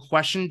Radio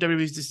questioned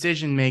WWE's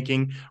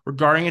decision-making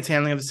regarding its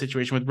handling of the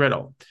situation with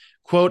Riddle.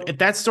 Quote, if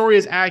that story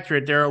is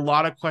accurate, there are a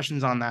lot of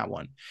questions on that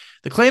one.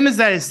 The claim is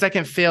that his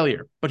second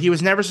failure, but he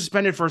was never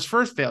suspended for his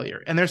first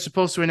failure, and they're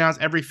supposed to announce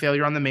every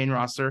failure on the main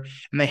roster,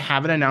 and they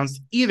haven't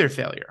announced either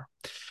failure.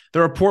 The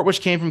report,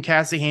 which came from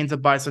Cassie Haynes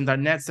of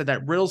Bison.net, said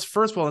that Riddle's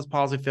first wellness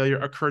policy failure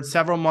occurred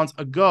several months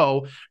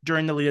ago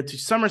during the lead up to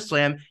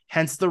SummerSlam,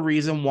 hence the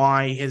reason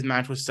why his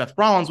match with Seth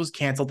Rollins was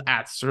canceled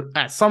at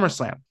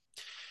SummerSlam.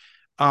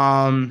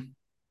 Um,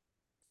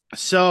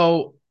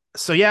 so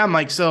yeah,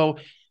 Mike. So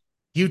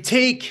you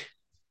take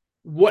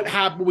what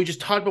happened, we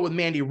just talked about with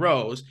Mandy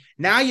Rose.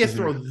 Now you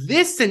throw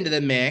this into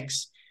the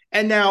mix,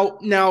 and now,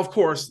 of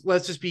course,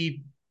 let's just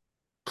be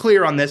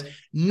clear on this.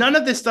 None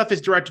of this stuff is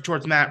directed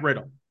towards Matt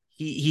Riddle.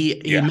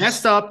 He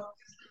messed up,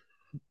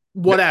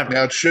 whatever.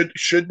 Now it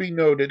should be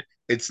noted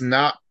it's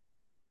not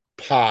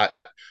pot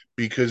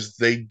because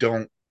they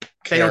don't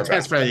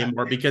test for that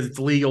anymore because it's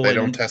legal. They And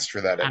don't test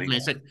for that anymore.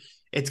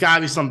 it's got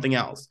to be something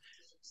else.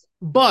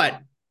 But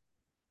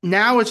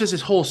now it's just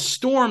this whole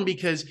storm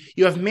because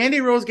you have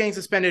Mandy Rose getting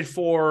suspended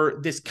for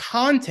this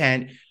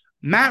content.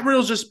 Matt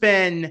Riddle's just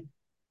been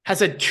has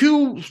had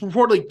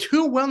reportedly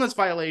two wellness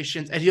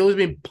violations, and he's only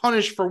been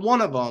punished for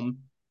one of them.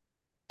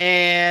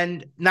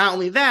 And not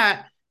only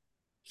that,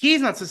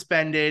 he's not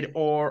suspended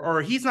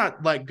or he's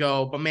not let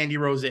go, but Mandy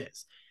Rose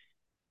is.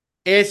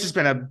 It's just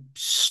been a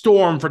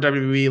storm for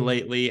WWE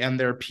lately and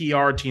their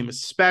PR team,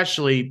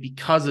 especially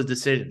because of the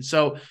decision.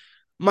 So,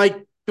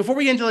 Mike, before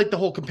we get into like the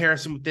whole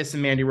comparison with this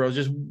and Mandy Rose,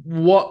 just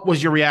what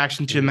was your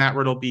reaction to Matt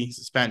Riddle being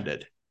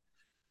suspended?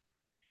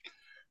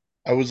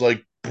 I was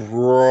like,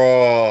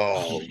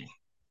 bro,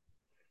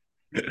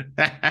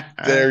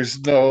 there's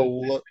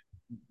no.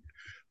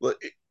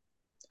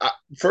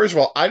 First of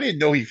all, I didn't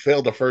know he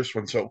failed the first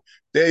one, so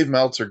Dave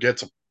Meltzer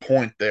gets a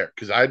point there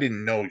because I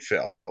didn't know he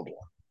failed one.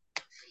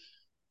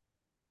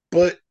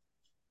 But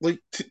like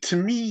to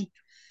me,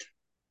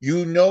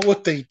 you know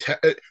what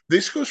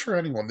this goes for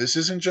anyone. This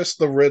isn't just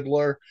the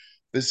Riddler.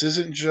 This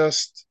isn't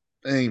just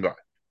anybody.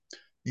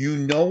 You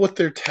know what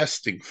they're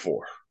testing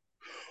for.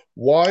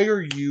 Why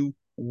are you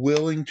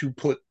willing to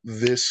put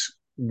this,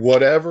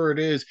 whatever it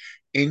is,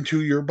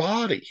 into your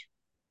body?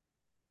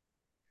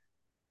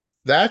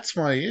 That's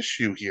my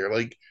issue here.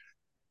 Like,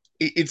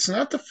 it's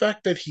not the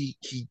fact that he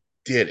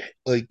did it.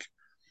 Like,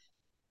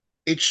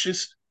 it's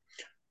just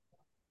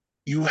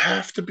you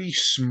have to be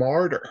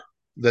smarter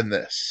than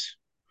this.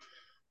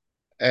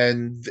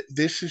 And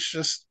this is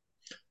just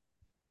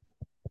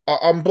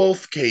on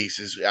both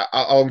cases.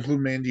 I'll include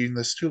Mandy in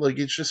this too. Like,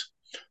 it's just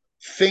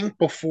think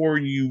before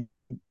you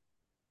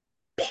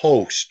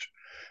post.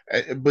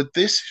 But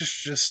this is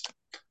just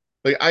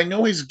like I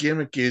know his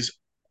gimmick is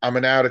I'm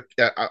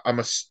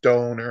a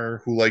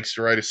stoner who likes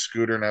to ride a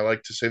scooter and I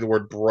like to say the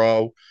word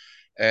bro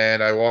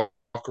and I walk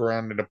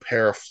around in a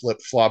pair of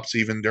flip flops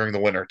even during the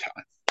winter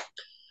time.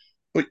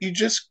 But you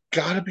just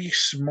gotta be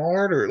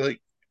smarter.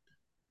 Like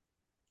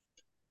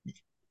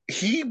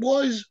he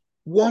was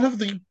one of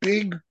the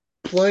big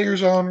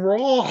players on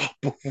Raw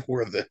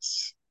before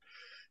this.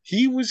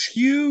 He was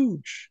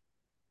huge.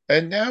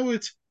 And now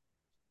it's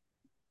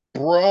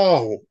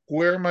bro,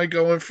 where am I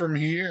going from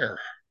here?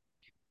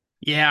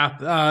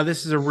 Yeah,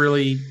 this is a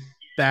really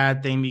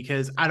bad thing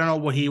because I don't know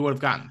what he would have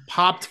gotten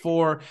popped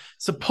for.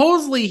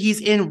 Supposedly he's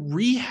in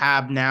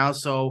rehab now,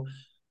 so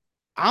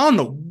I don't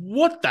know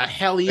what the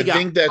hell he I got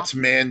think that's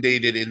popped.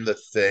 mandated in the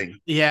thing.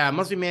 Yeah, it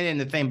must be mandated in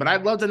the thing, but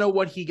I'd love to know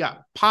what he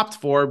got popped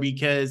for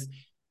because if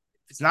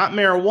it's not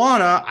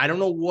marijuana, I don't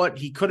know what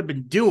he could have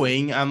been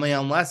doing. I mean,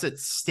 unless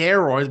it's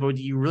steroids, but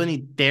do you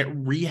really need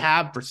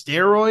rehab for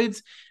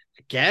steroids?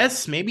 I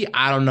guess, maybe,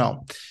 I don't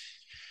know.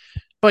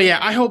 But yeah,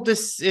 I hope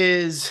this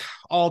is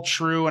all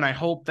true, and I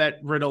hope that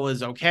Riddle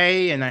is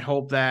okay, and I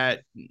hope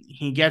that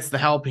he gets the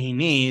help he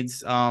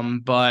needs.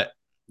 But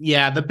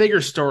yeah, the bigger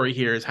story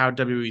here is how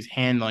WWE's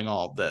handling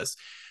all of this.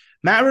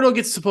 Matt Riddle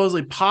gets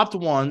supposedly popped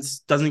once,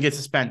 doesn't get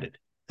suspended.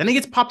 Then he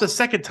gets popped a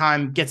second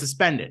time, gets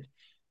suspended.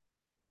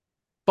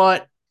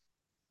 But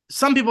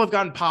some people have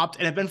gotten popped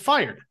and have been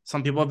fired.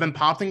 Some people have been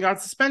popped and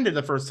got suspended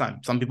the first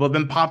time. Some people have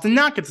been popped and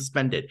not get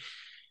suspended.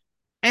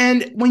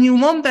 And when you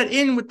lump that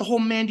in with the whole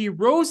Mandy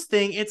Rose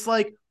thing, it's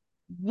like,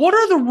 what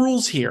are the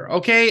rules here?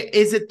 Okay.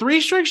 Is it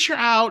three strikes, you're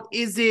out?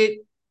 Is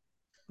it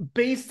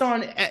based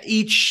on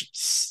each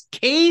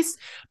case?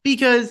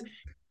 Because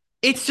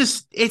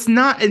it's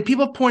not, and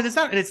people point this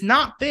out, and it's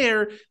not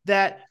fair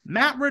that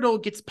Matt Riddle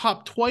gets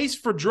popped twice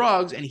for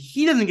drugs and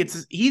he doesn't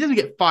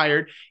get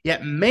fired,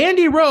 yet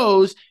Mandy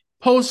Rose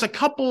posts a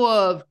couple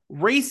of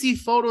racy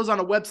photos on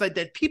a website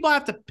that people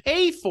have to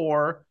pay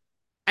for,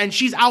 and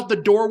she's out the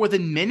door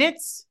within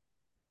minutes.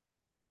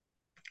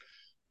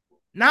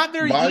 Not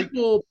very My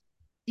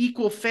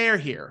equal fare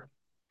here.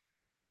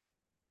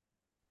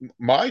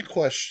 my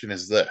question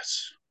is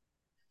this: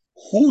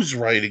 who's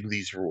writing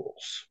these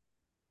rules?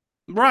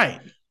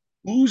 Right.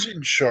 Who's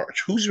in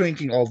charge? Who's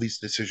making all these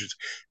decisions?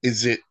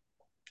 Is it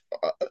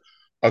a,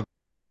 a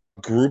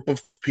group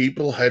of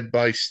people head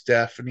by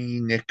Stephanie,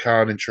 Nick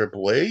Khan, and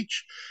Triple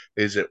H?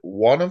 Is it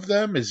one of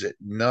them? Is it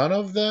none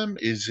of them?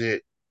 Is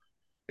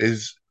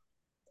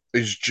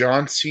is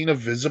John Cena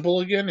visible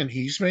again and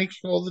he's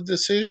making all the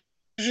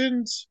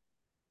decisions?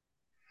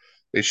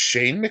 Is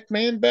Shane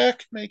McMahon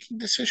back making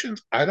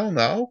decisions? I don't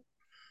know.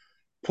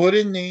 Put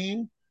a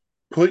name,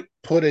 put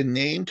a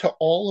name to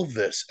all of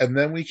this, and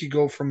then we could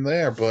go from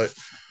there. But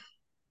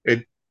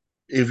it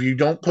if you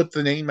don't put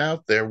the name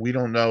out there, we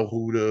don't know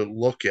who to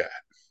look at.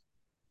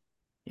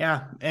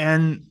 Yeah.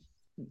 And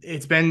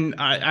it's been,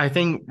 I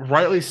think,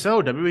 rightly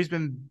so. WWE's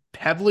been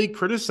heavily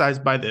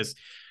criticized by this.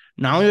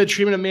 Not only the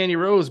treatment of Mandy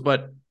Rose,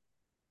 but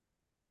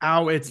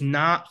how it's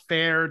not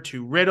fair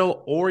to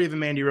Riddle or even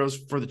Mandy Rose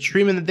for the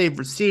treatment that they've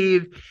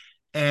received.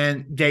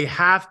 And they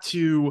have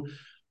to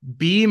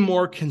be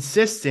more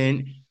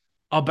consistent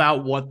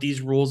about what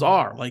these rules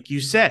are. Like you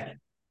said,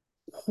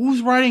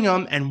 who's writing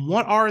them and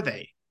what are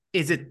they?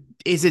 Is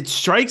it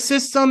strike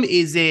system?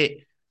 Is it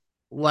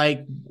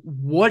like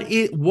what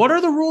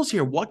are the rules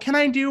here? What can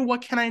I do?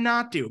 What can I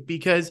not do?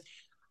 Because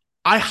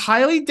I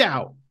highly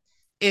doubt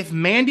if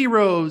Mandy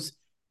Rose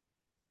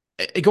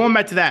going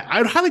back to that, I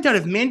would highly doubt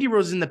if Mandy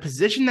Rose is in the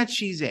position that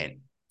she's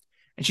in,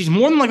 and she's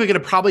more than likely going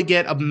to probably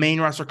get a main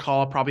roster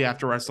call probably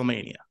after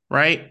WrestleMania,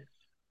 right?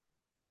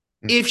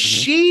 If Mhm.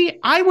 she,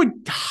 I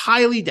would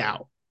highly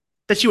doubt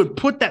that she would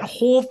put that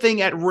whole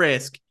thing at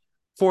risk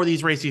for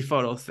these racy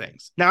photo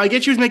things. Now, I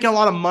get she was making a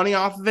lot of money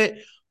off of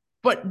it,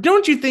 but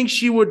don't you think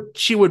she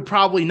would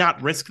probably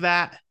not risk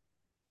that?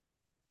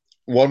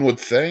 One would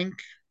think.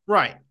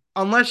 Right.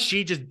 Unless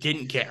she just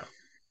didn't care.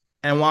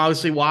 And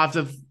obviously we'll have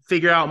to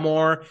figure out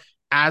more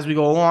as we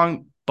go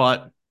along.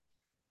 But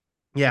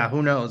yeah,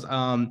 who knows?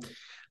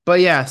 But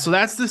yeah, so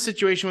that's the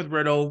situation with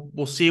Riddle.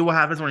 We'll see what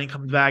happens when he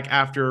comes back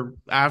after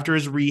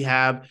his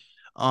rehab.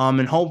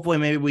 And hopefully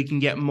maybe we can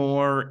get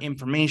more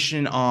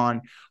information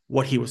on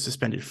what he was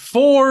suspended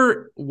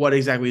for, what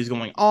exactly is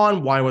going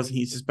on, why wasn't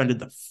he suspended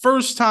the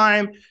first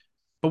time.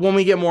 But when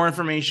we get more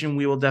information,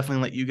 we will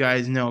definitely let you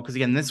guys know. Because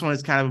again, this one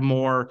is kind of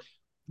more,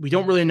 we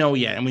don't really know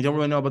yet, and we don't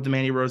really know about the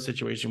Mandy Rose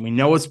situation. We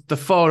know it's the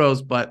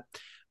photos, but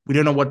we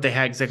don't know what they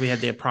had exactly had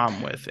their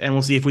problem with. And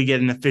we'll see if we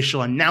get an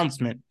official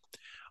announcement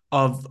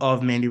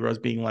of Mandy Rose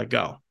being let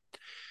go.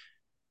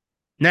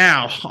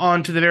 Now,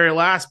 on to the very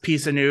last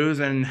piece of news,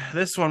 and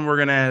this one we're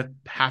gonna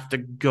have to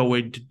go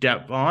into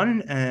depth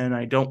on, and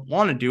I don't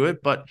want to do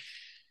it, but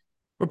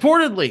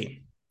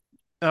reportedly,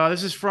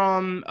 this is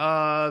from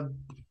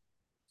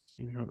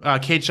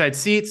Cage Side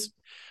Seats.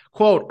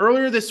 Quote,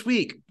 earlier this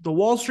week, the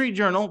Wall Street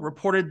Journal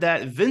reported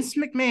that Vince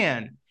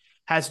McMahon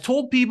has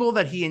told people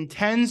that he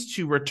intends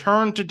to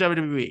return to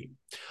WWE.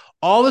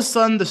 All of a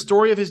sudden, the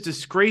story of his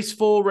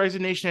disgraceful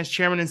resignation as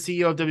chairman and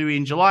CEO of WWE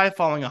in July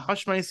following a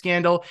hush money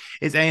scandal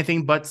is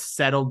anything but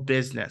settled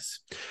business.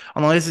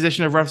 On the latest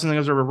edition of Wrestling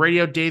Observer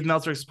Radio, Dave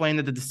Meltzer explained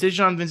that the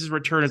decision on Vince's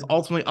return is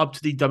ultimately up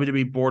to the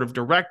WWE board of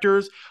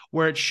directors,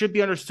 where it should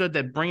be understood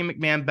that bringing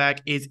McMahon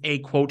back is a,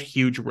 quote,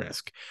 huge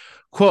risk.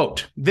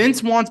 Quote,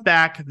 Vince wants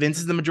back. Vince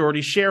is the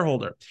majority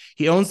shareholder.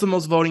 He owns the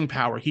most voting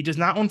power. He does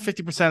not own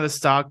 50% of the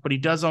stock, but he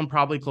does own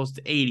probably close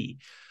to 80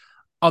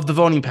 of the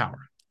voting power.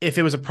 If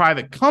it was a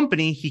private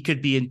company, he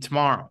could be in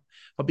tomorrow.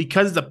 But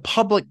because it's a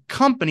public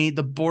company,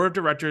 the board of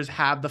directors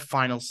have the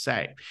final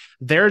say.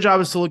 Their job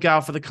is to look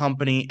out for the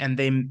company, and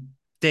they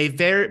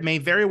may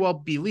very well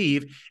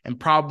believe, and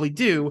probably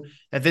do,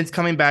 that Vince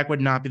coming back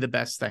would not be the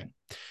best thing.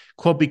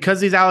 Quote, because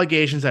these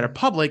allegations that are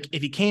public,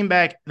 if he came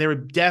back, there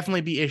would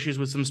definitely be issues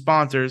with some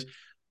sponsors,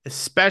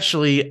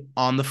 especially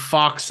on the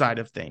Fox side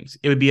of things.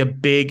 It would be a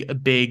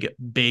big, big,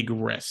 big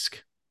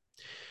risk.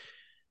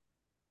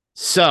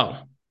 So,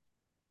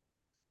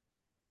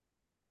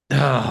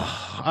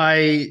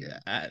 I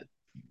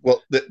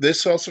Well,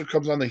 this also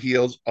comes on the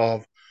heels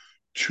of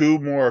two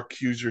more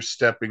accusers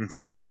stepping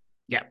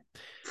yeah.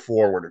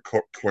 forward,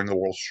 according to the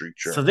Wall Street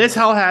So Journal. this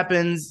all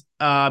happens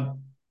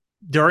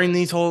during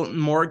these whole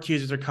more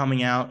accusers are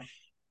coming out.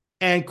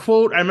 And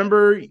quote, I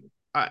remember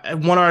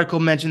one article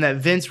mentioned that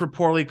Vince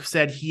reportedly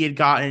said he had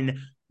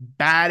gotten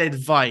bad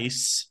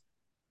advice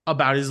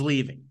about his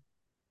leaving,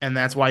 and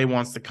that's why he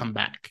wants to come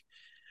back.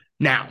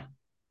 Now,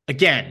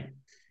 again,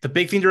 the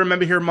big thing to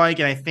remember here, Mike,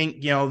 and I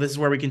think this is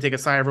where we can take a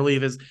sigh of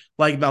relief, is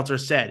like Meltzer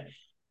said,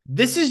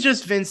 this is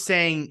just Vince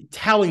saying,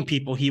 telling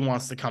people he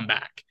wants to come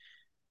back.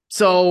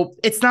 So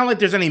it's not like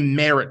there's any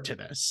merit to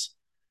this.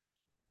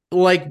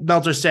 Like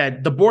Meltzer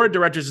said, the board of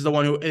directors is the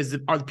one who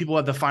are the people who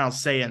have the final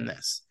say in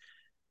this.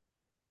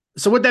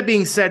 So with that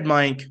being said,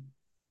 Mike,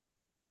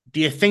 do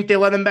you think they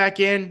let him back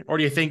in, or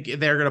do you think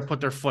they're going to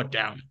put their foot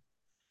down?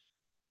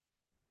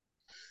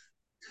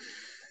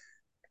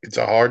 It's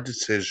a hard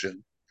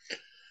decision.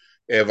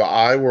 If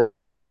I were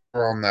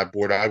on that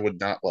board, I would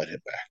not let him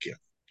back in.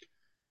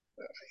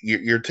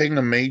 You're taking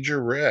a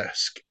major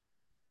risk,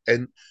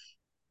 and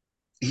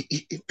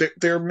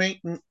they're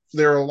making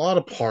there are a lot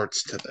of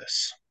parts to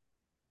this.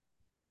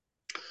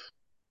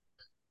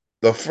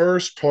 The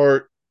first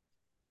part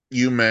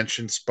you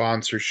mentioned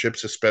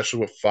sponsorships, especially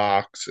with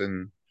Fox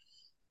and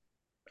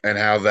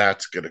how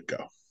that's going to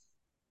go.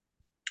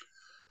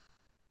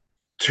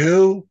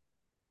 Two,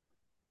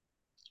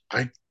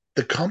 I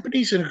the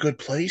company's in a good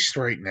place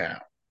right now.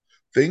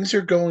 Things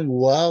are going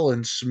well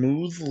and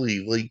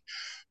smoothly. Like,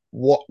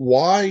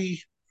 why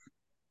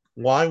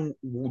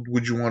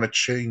would you want to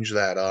change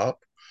that up?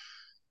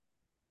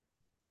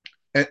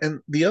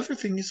 And the other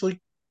thing is, like,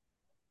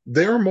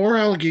 there are more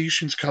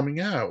allegations coming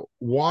out.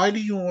 Why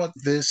do you want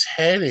this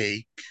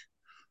headache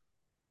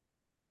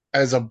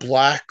as a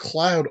black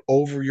cloud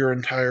over your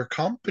entire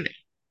company?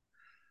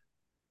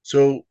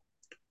 So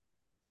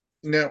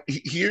now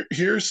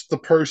here's the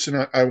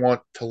person I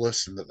want to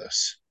listen to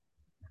this,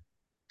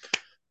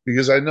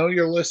 because I know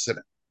you're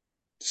listening.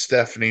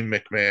 Stephanie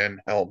McMahon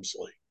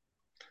Helmsley.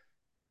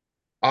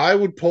 I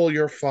would pull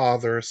your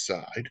father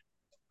aside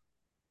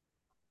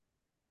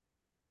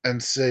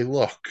and say,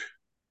 look,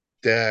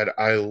 Dad,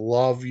 I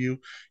love you.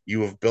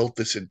 You have built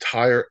this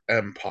entire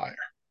empire,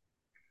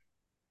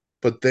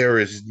 but there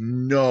is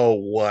no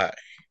way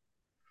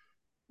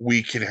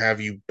we can have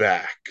you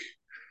back,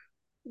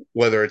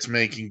 whether it's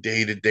making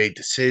day to day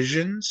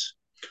decisions,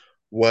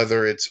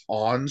 whether it's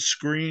on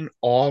screen,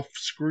 off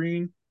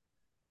screen.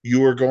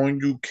 you are going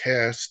to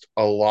cast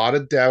a lot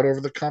of doubt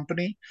over the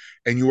company,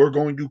 and you are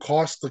going to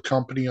cost the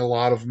company a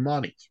lot of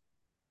money.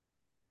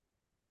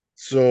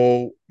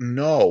 So,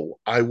 no,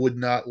 I would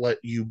not let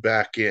you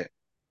back in. Yeah.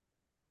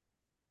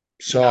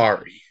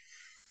 Sorry.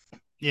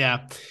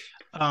 Yeah.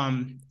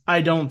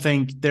 I don't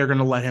think they're going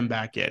to let him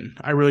back in.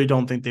 I really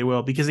don't think they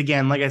will because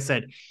again, like I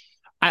said,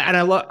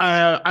 I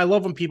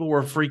love when people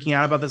were freaking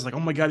out about this, like, oh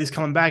my god, he's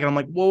coming back, and I'm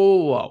like, whoa,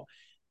 whoa, whoa.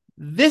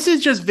 This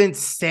is just Vince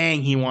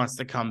saying he wants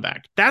to come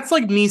back. That's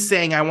like me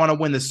saying I want to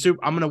win the super.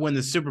 I'm going to win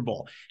the Super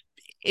Bowl.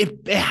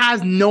 It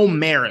has no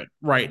merit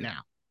right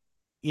now,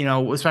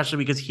 especially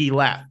because he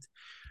left.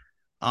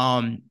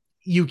 Um,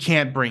 you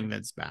can't bring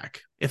Vince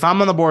back. If I'm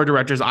on the board of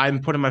directors,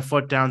 I'm putting my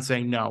foot down,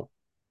 saying no,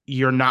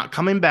 you're not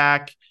coming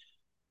back.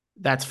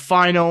 That's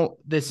final.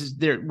 This is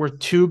there. We're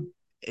too.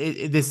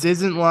 This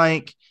isn't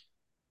like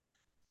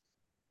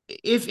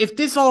if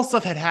this all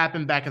stuff had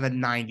happened back in the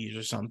 90s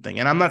or something.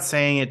 And I'm not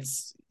saying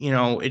it's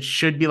it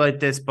should be like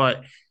this, but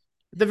at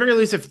the very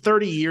least, if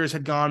 30 years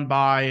had gone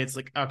by, it's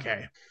like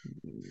okay,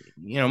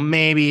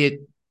 maybe it.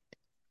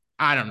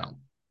 I don't know,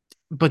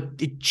 but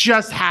it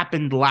just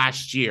happened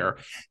last year,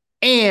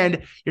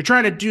 and you're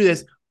trying to do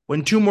this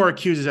when two more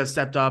accusers have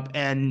stepped up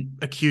and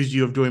accused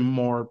you of doing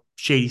more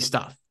shady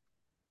stuff.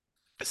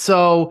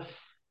 So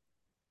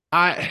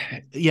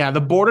yeah,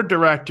 the board of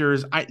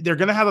directors, they're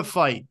gonna have a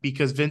fight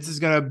because Vince is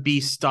gonna be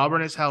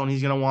stubborn as hell and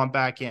he's gonna want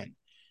back in.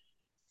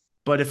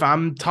 But if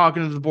I'm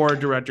talking to the board of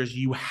directors,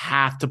 you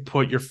have to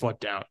put your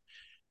foot down.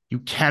 You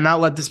cannot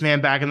let this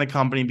man back in the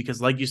company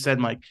because, like you said,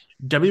 Mike,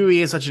 WWE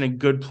is such in a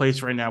good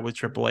place right now with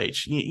Triple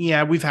H.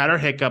 Yeah, we've had our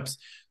hiccups,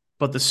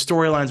 but the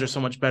storylines are so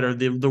much better.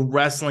 The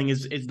wrestling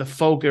is the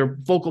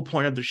focal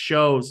point of the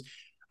shows.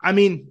 I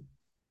mean,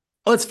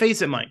 let's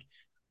face it, Mike.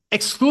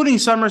 Excluding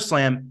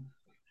SummerSlam,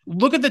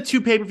 look at the two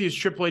pay per views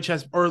Triple H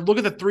has, or look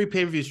at the three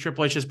pay per views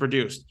Triple H has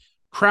produced: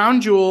 Crown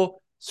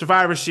Jewel,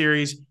 Survivor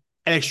Series,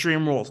 and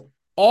Extreme Rules.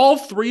 All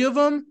three of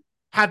them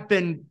have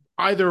been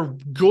either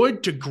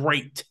good to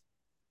great.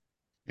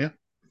 Yeah.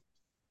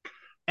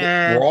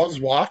 And Raw's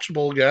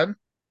watchable again.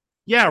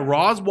 yeah,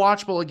 Raw's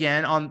watchable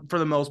again on for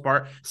the most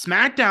part.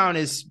 SmackDown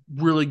is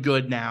really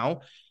good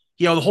now.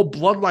 The whole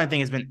Bloodline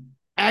thing has been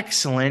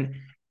excellent.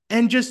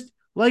 And just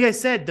like I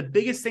said, the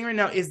biggest thing right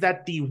now is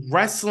that the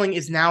wrestling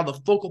is now the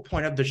focal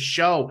point of the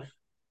show.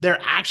 They're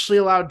actually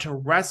allowed to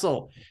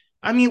wrestle.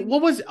 I mean,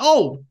 what was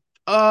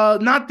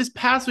not this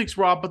past week's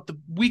Raw, but the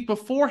week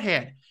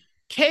beforehand.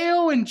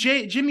 KO and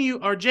Jey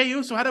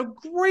Uso had a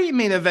great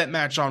main event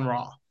match on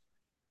Raw.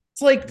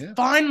 It's like Yeah.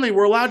 finally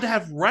we're allowed to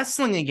have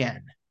wrestling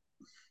again.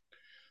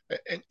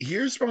 And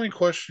here's my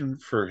question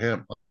for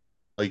him.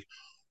 Like,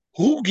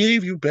 who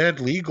gave you bad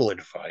legal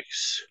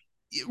advice?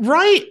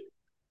 Right?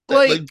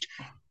 Like, Like,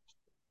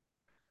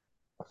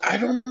 I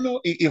don't know.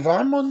 If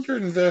I'm under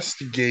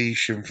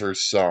investigation for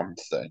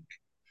something,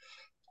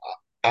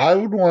 I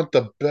would want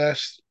the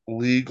best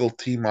legal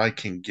team I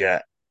can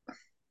get.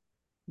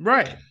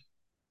 right.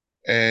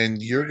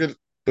 And you're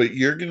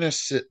gonna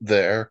sit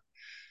there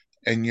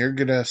and you're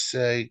gonna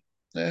say,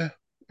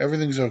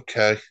 everything's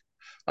okay.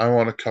 I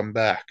want to come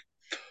back.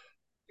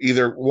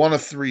 Either one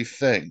of three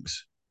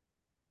things.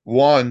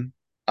 One,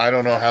 I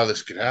don't know how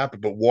this could happen,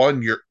 but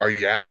one, are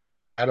you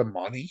out of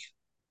money?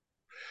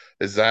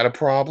 Is that a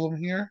problem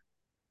here?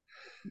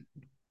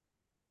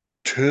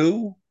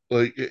 Two,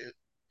 like,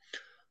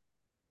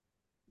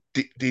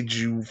 did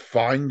you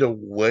find a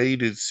way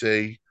to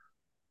say,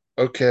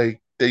 okay,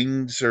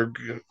 I'm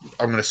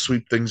going to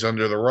sweep things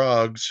under the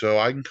rug so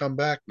I can come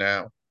back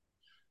now?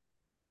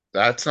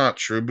 That's not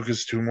true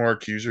because two more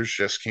accusers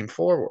just came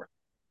forward.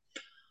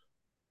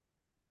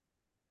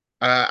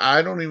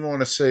 I don't even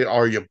want to say,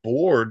 are you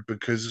bored?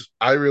 Because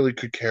I really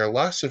could care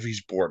less if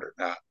he's bored or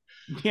not.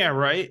 Yeah,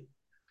 right.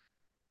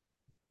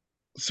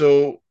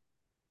 So,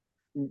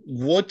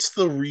 what's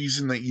the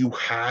reason that you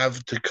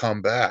have to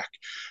come back?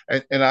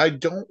 And I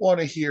don't want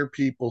to hear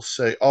people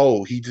say,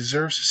 oh, he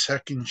deserves a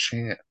second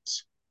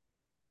chance.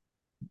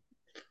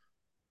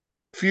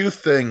 Few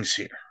things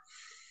here.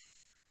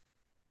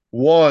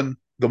 One,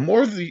 the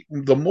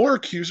more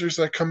accusers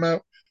that come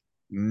out,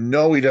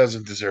 no, he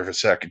doesn't deserve a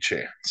second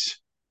chance.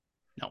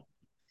 No.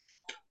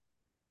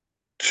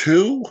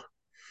 Two,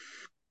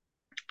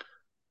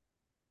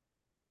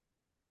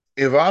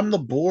 if I'm the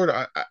board,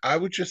 I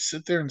would just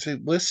sit there and say,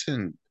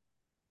 listen,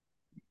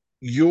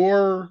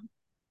 you're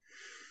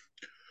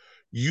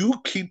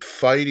you keep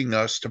fighting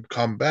us to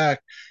come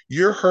back.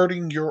 You're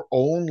hurting your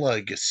own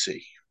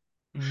legacy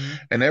Mm-hmm.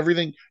 and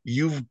everything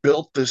you've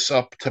built this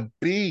up to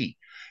be.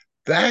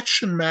 That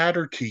should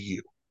matter to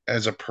you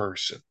as a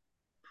person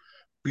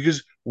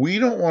because we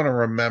don't want to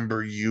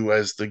remember you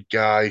as the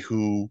guy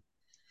who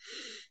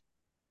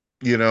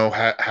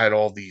had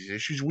all these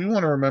issues. We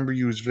want to remember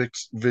you as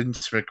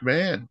Vince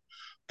McMahon,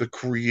 the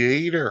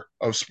creator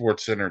of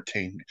sports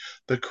entertainment,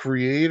 the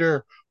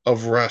creator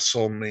of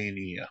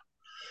WrestleMania.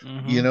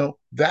 Mm-hmm.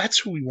 That's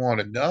who we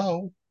want to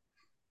know.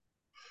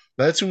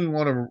 That's who we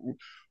want to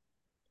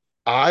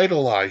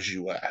idolize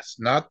you as,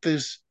 not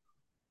this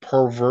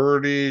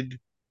perverted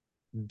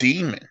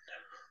demon.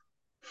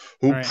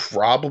 who Right.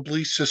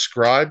 probably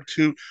subscribed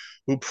to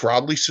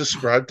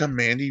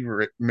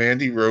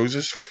Mandy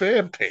Rose's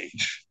fan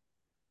page.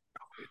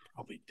 He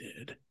probably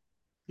did.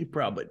 He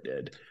probably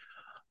did.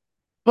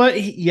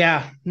 But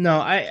yeah, no,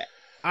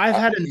 I've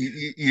had an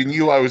You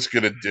knew I was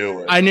going to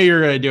do I knew you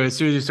were gonna do it as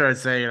soon as you started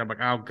saying it. I'm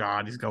like, oh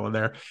god, he's going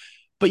there.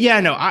 But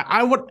yeah, no,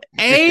 I would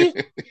a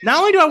it. not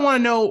only do I want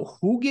to know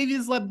who gave you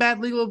this bad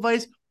legal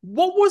advice,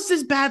 what was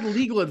this bad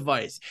legal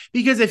advice?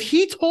 Because if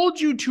he told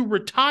you to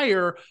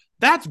retire,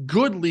 that's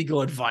good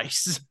legal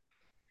advice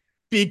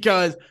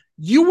because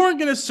you weren't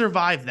gonna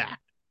survive that.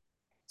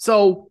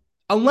 So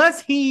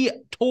unless he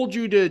told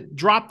you to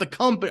drop the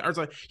company or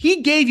something,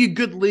 he gave you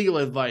good legal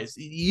advice.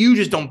 You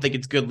just don't think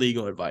it's good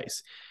legal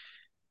advice.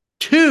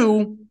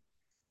 Two,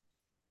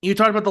 you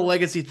talked about the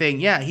legacy thing.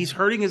 Yeah, he's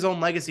hurting his own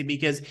legacy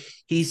because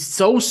he's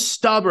so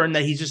stubborn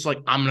that he's just like,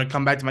 I'm gonna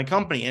come back to my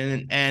company.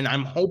 And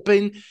I'm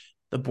hoping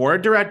the board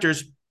of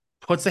directors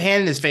puts a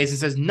hand in his face and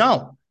says,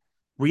 no,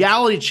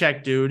 reality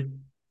check, dude.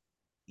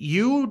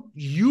 You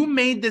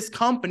made this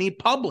company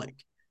public.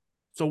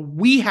 So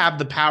we have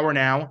the power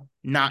now,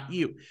 not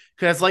you.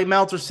 Because like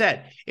Meltzer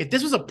said, if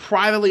this was a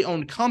privately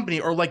owned company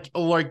or like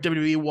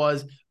WWE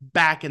was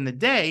back in the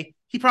day,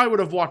 he probably would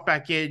have walked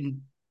back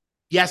in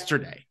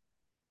yesterday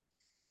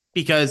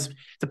because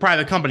it's a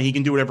private company. He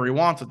can do whatever he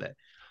wants with it.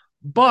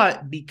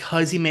 But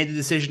because he made the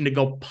decision to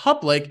go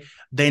public,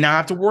 they now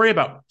have to worry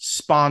about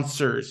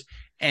sponsors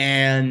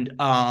and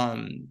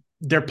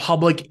their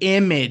public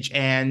image,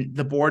 and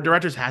the board of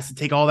directors has to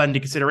take all that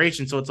into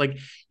consideration. So it's like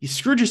you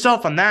screwed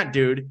yourself on that,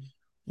 dude.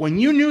 When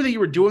you knew that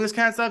you were doing this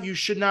kind of stuff, you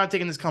should not have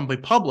taken this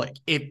company public.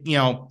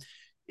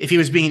 If he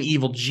was being an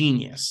evil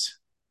genius,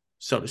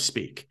 so to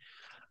speak.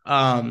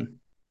 Um,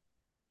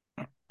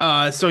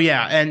 so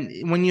yeah,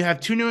 and when you have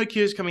two new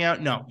accused coming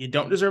out, no, you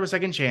don't deserve a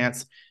second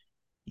chance.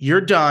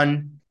 You're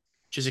done.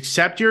 Just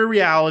accept your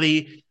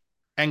reality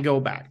and go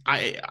back.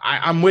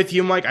 I'm with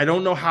you, Mike. I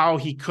don't know how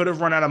he could have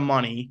run out of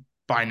money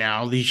by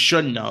now. He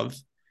shouldn't have.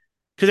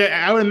 Because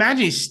I would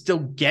imagine he's still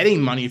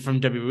getting money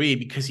from WWE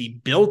because he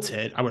built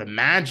it. I would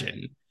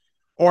imagine,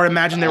 or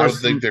imagine there I was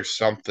would think some. there's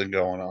something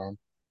going on.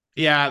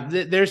 Yeah,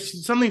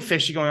 there's something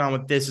fishy going on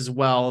with this as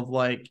well. Of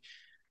like,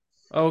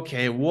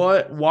 okay,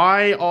 what?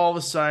 Why all of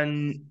a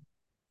sudden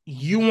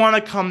you want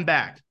to come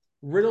back?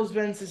 Riddle's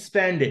been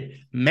suspended.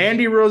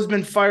 Mandy Rose has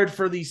been fired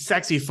for these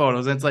sexy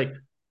photos. And it's like,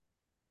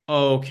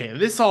 okay,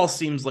 this all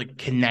seems like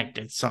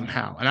connected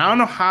somehow. And I don't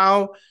know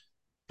how,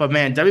 but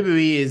man,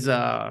 WWE is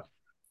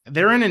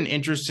they're in an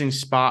interesting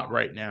spot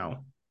right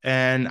now.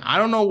 And I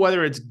don't know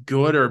whether it's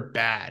good or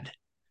bad.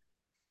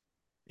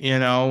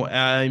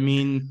 I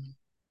mean,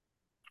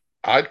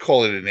 I'd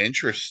call it an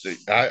interesting.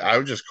 I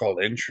would just call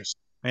it interesting.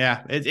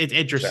 yeah, it's I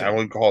interesting.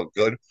 wouldn't call it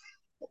good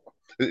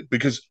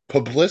because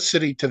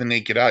publicity to the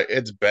naked eye,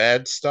 it's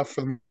bad stuff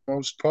for the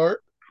most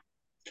part.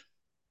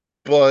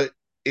 But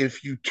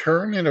if you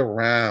turn it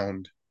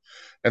around,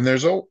 and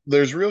there's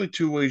really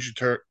two ways you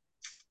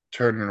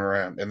turn it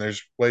around, and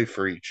there's way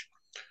for each.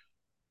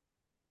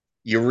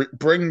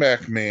 Bring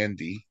back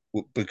Mandy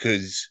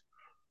because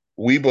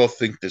we both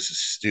think this is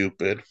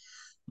stupid.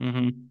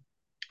 Mm-hmm.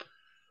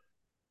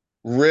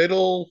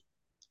 Riddle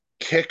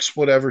kicks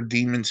whatever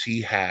demons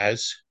he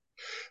has,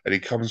 and he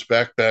comes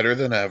back better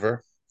than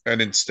ever.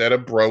 And instead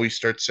of bro, he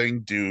starts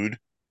saying dude.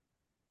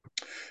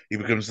 He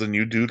becomes the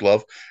new dude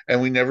love,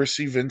 and we never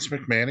see Vince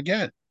McMahon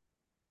again.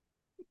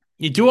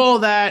 You do all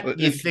that,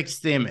 you And fix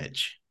the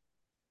image.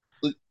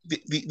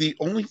 the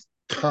only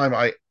time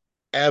I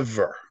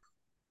ever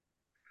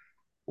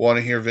want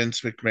to hear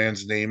Vince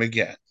McMahon's name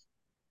again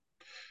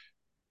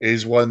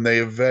is when they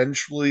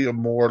eventually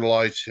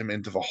immortalize him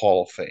into the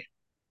Hall of Fame.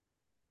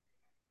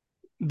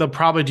 They'll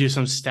probably do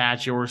some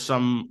statue or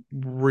some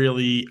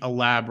really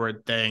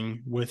elaborate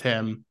thing with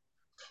him.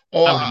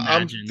 Oh, I would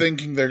I'm imagine.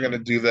 thinking they're going to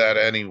do that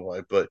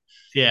anyway, but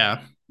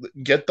Yeah.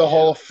 get the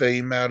Hall of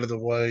Fame out of the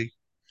way,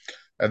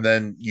 and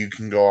then you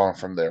can go on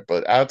from there.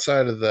 But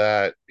outside of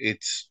that,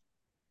 it's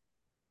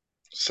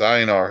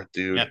sayonara,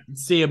 dude. Yep.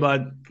 See you,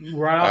 bud.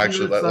 Right off into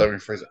Actually, the let sun, me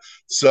phrase it.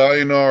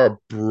 Sayonara,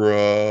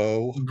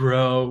 bro.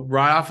 bro.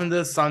 Right off into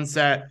the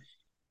sunset.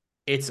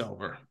 It's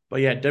over.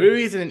 But yeah,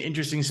 WWE is in an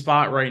interesting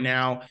spot right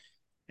now.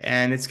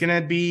 And it's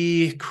gonna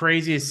be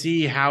crazy to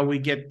see how we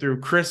get through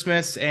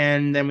Christmas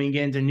and then we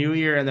get into New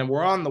Year, and then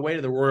we're on the way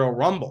to the Royal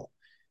Rumble.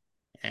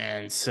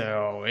 And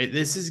so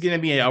this is gonna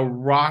be a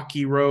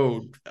rocky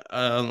road,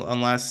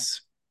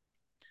 unless.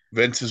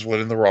 Vince is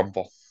winning the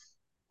Rumble.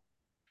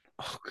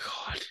 Oh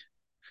God,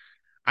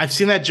 I've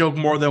seen that joke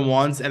more than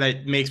once, and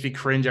it makes me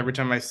cringe every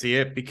time I see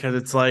it because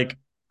it's like,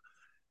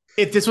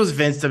 if this was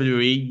Vince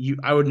WWE,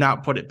 I would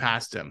not put it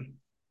past him.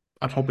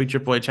 I'm hoping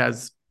Triple H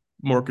has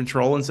more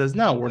control and says,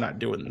 no, we're not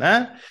doing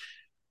that. And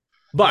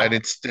But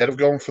instead of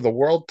going for the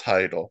world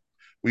title,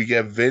 we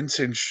get Vince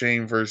and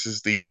Shane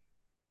versus the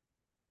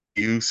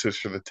Usos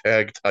for the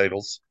tag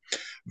titles.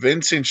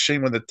 Vince and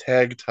Shane win the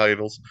tag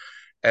titles,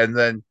 and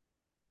then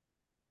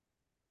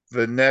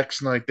the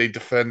next night they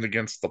defend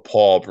against the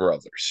Paul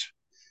brothers.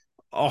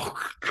 oh,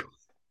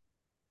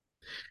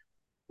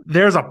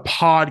 There's a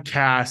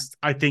podcast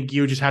I think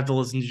you just have to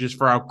listen to just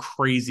for how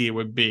crazy it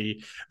would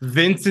be.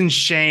 Vince and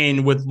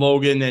Shane with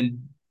Logan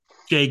and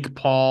Jake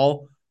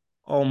Paul.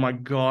 Oh my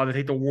God. I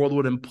think the world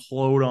would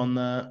implode on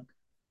that.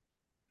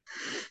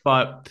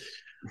 But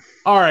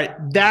all right,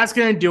 that's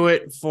going to do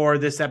it for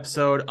this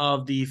episode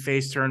of the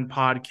Face Turn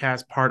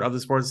podcast, part of the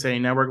Sports City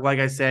Network. Like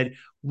I said,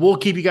 we'll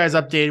keep you guys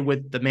updated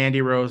with the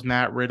Mandy Rose,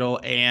 Matt Riddle,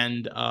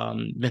 and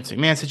Vince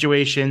McMahon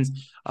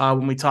situations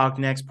when we talk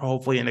next.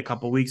 Hopefully, in a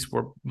couple of weeks,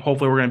 we're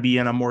going to be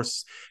in a more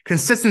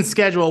consistent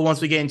schedule once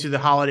we get into the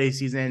holiday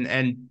season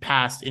and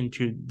past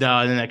into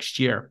the next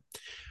year.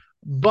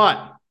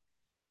 But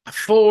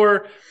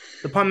for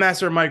the pun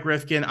master Mike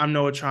Rifkin, I'm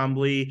Noah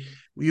Trombley.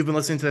 You've been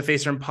listening to the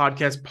Face Turn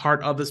podcast,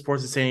 part of the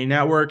Sports Insanity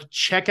Network.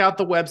 Check out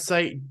the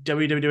website,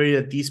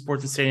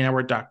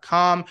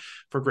 www.thesportsinsanitynetwork.com,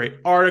 for great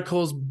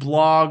articles,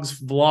 blogs,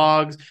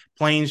 vlogs,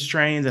 planes,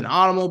 trains, and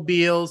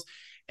automobiles.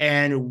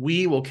 And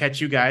we will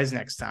catch you guys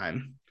next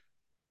time.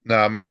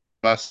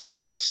 Namaste.